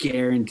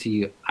guarantee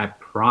you, I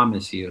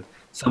promise you,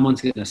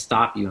 someone's going to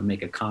stop you and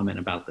make a comment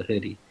about the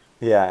hoodie.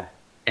 Yeah.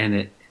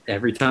 And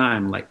every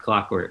time, like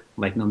clockwork,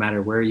 like no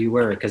matter where you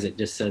were, because it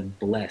just said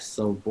Blessed,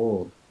 so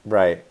bold.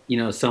 Right.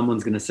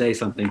 Someone's going to say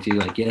something to you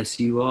like, yes,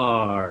 you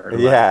are. Or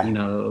yeah.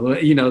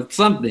 Like,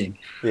 something.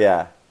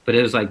 Yeah. But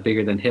it was like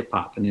bigger than hip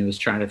hop. And it was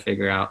trying to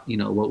figure out,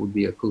 what would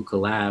be a cool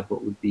collab?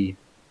 What would be,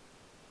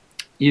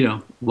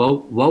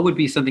 what would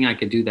be something I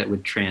could do that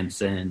would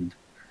transcend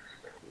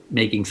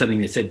making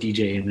something that said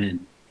DJ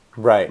Amen?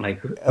 Right. Like,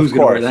 who's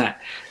going to wear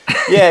that?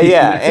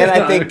 Yeah. And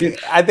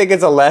I think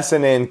it's a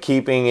lesson in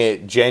keeping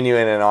it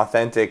genuine and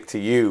authentic to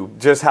you.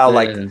 Just how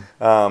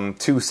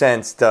 2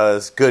 Cents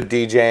does good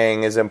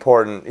DJing is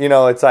important.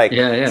 It's like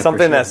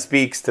something that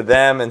speaks to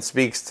them and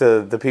speaks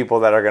to the people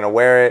that are going to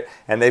wear it,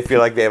 and they feel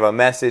like they have a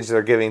message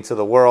they're giving to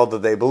the world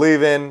that they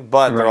believe in,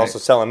 but they're also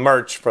selling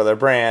merch for their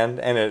brand,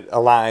 and it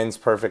aligns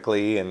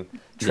perfectly and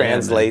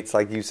translates,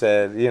 like you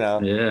said. Yeah,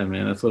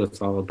 man, that's what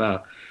it's all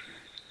about.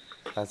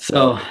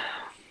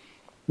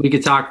 We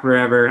could talk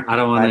forever. I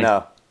don't want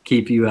to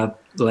keep you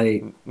up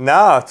late.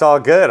 No, it's all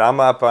good.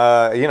 I'm up.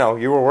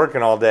 You were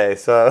working all day,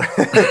 so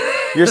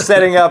you're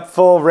setting up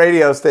full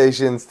radio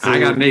stations. I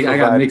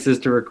got mixes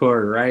to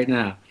record right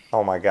now.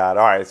 Oh my God!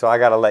 All right, so I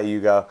got to let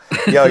you go.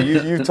 Yo,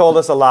 you told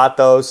us a lot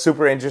though.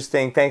 Super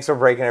interesting. Thanks for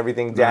breaking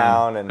everything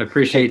down. And I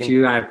appreciate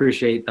you. I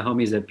appreciate the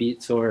homies at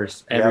Beat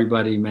Source.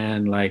 Everybody,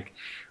 man. Like,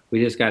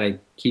 we just got to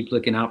keep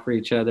looking out for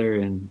each other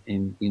and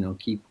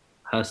keep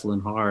hustling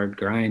hard,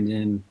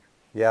 grinding.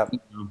 Yeah.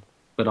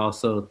 But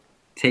also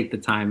take the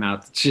time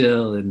out to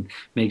chill and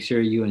make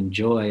sure you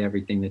enjoy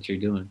everything that you're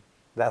doing.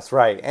 That's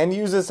right. And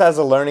use this as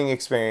a learning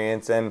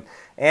experience, and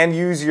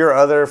use your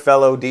other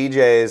fellow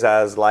DJs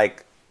as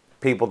like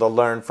people to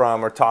learn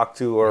from or talk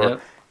to, or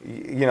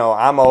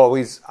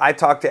I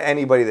talk to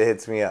anybody that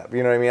hits me up.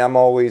 You know what I mean? I'm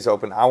always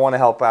open. I want to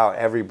help out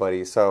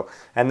everybody. So,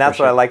 and that's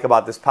what I like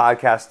about this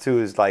podcast too,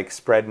 is like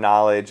spread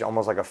knowledge,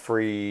 almost like a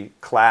free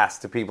class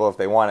to people if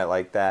they want it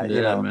like that.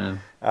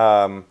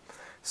 Man.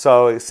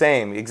 So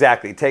same,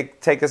 exactly.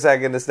 Take a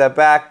second to step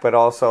back, but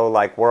also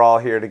like we're all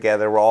here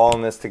together. We're all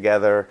in this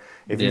together.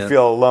 If you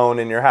feel alone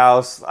in your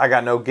house, I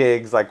got no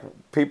gigs. Like,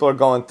 people are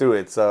going through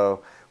it,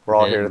 so we're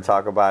all here to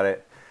talk about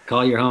it.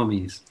 Call your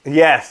homies.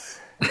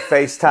 Yes.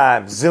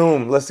 FaceTime,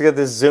 Zoom. Let's get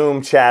this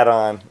Zoom chat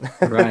on.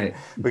 Right.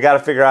 We got to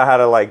figure out how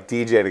to like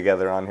DJ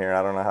together on here.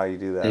 I don't know how you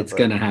do that. It's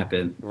gonna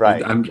happen.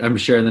 Right. I'm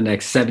sure in the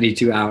next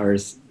 72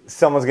 hours.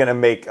 Someone's going to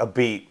make a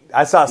beat.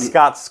 I saw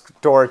Scott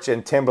Storch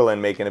and Timbaland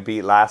making a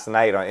beat last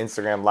night on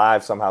Instagram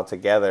Live somehow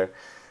together.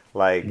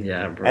 Like,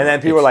 yeah, bro. And then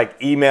people like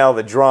email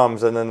the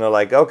drums, and then they're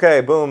like,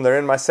 okay, boom, they're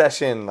in my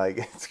session. Like,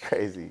 it's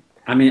crazy.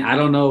 I mean, I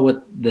don't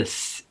know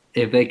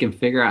if they can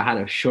figure out how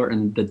to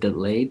shorten the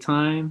delay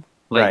time.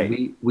 Like,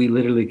 we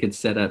literally could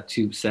set up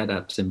 2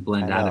 setups and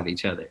blend out of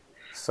each other.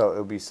 So it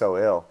would be so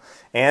ill.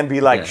 And be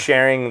like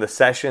sharing the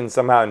session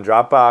somehow in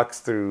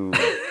Dropbox through,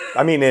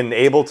 in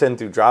Ableton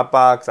through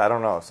Dropbox. I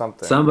don't know,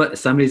 something.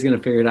 Somebody's going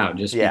to figure it out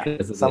just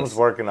because of someone's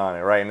working on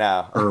it right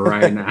now.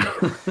 Right now.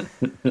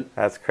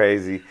 That's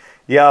crazy.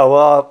 Yo,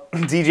 well,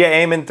 DJ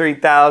Amen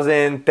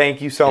 3000,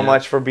 thank you so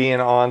much for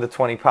being on the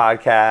 20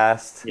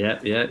 podcast.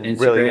 Yep. Instagram,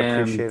 really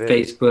appreciate it.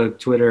 Facebook,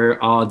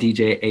 Twitter, all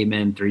DJ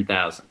Amen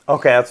 3000.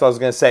 Okay, that's what I was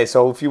going to say.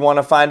 So if you want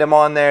to find him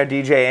on there,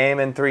 DJ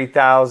Amen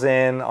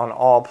 3000 on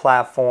all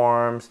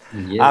platforms.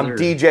 Yes, I'm sir.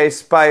 DJ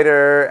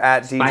Spider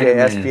at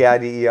DJ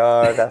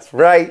SPIDER. That's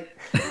right.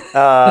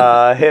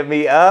 Hit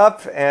me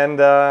up, and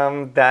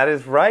that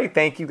is right.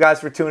 Thank you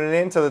guys for tuning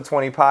in to the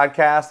 20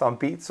 podcast on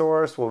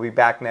Beatsource. We'll be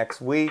back next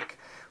week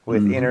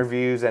with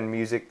interviews and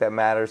music that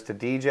matters to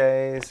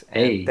DJs.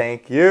 And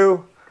thank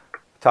you.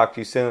 Talk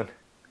to you soon.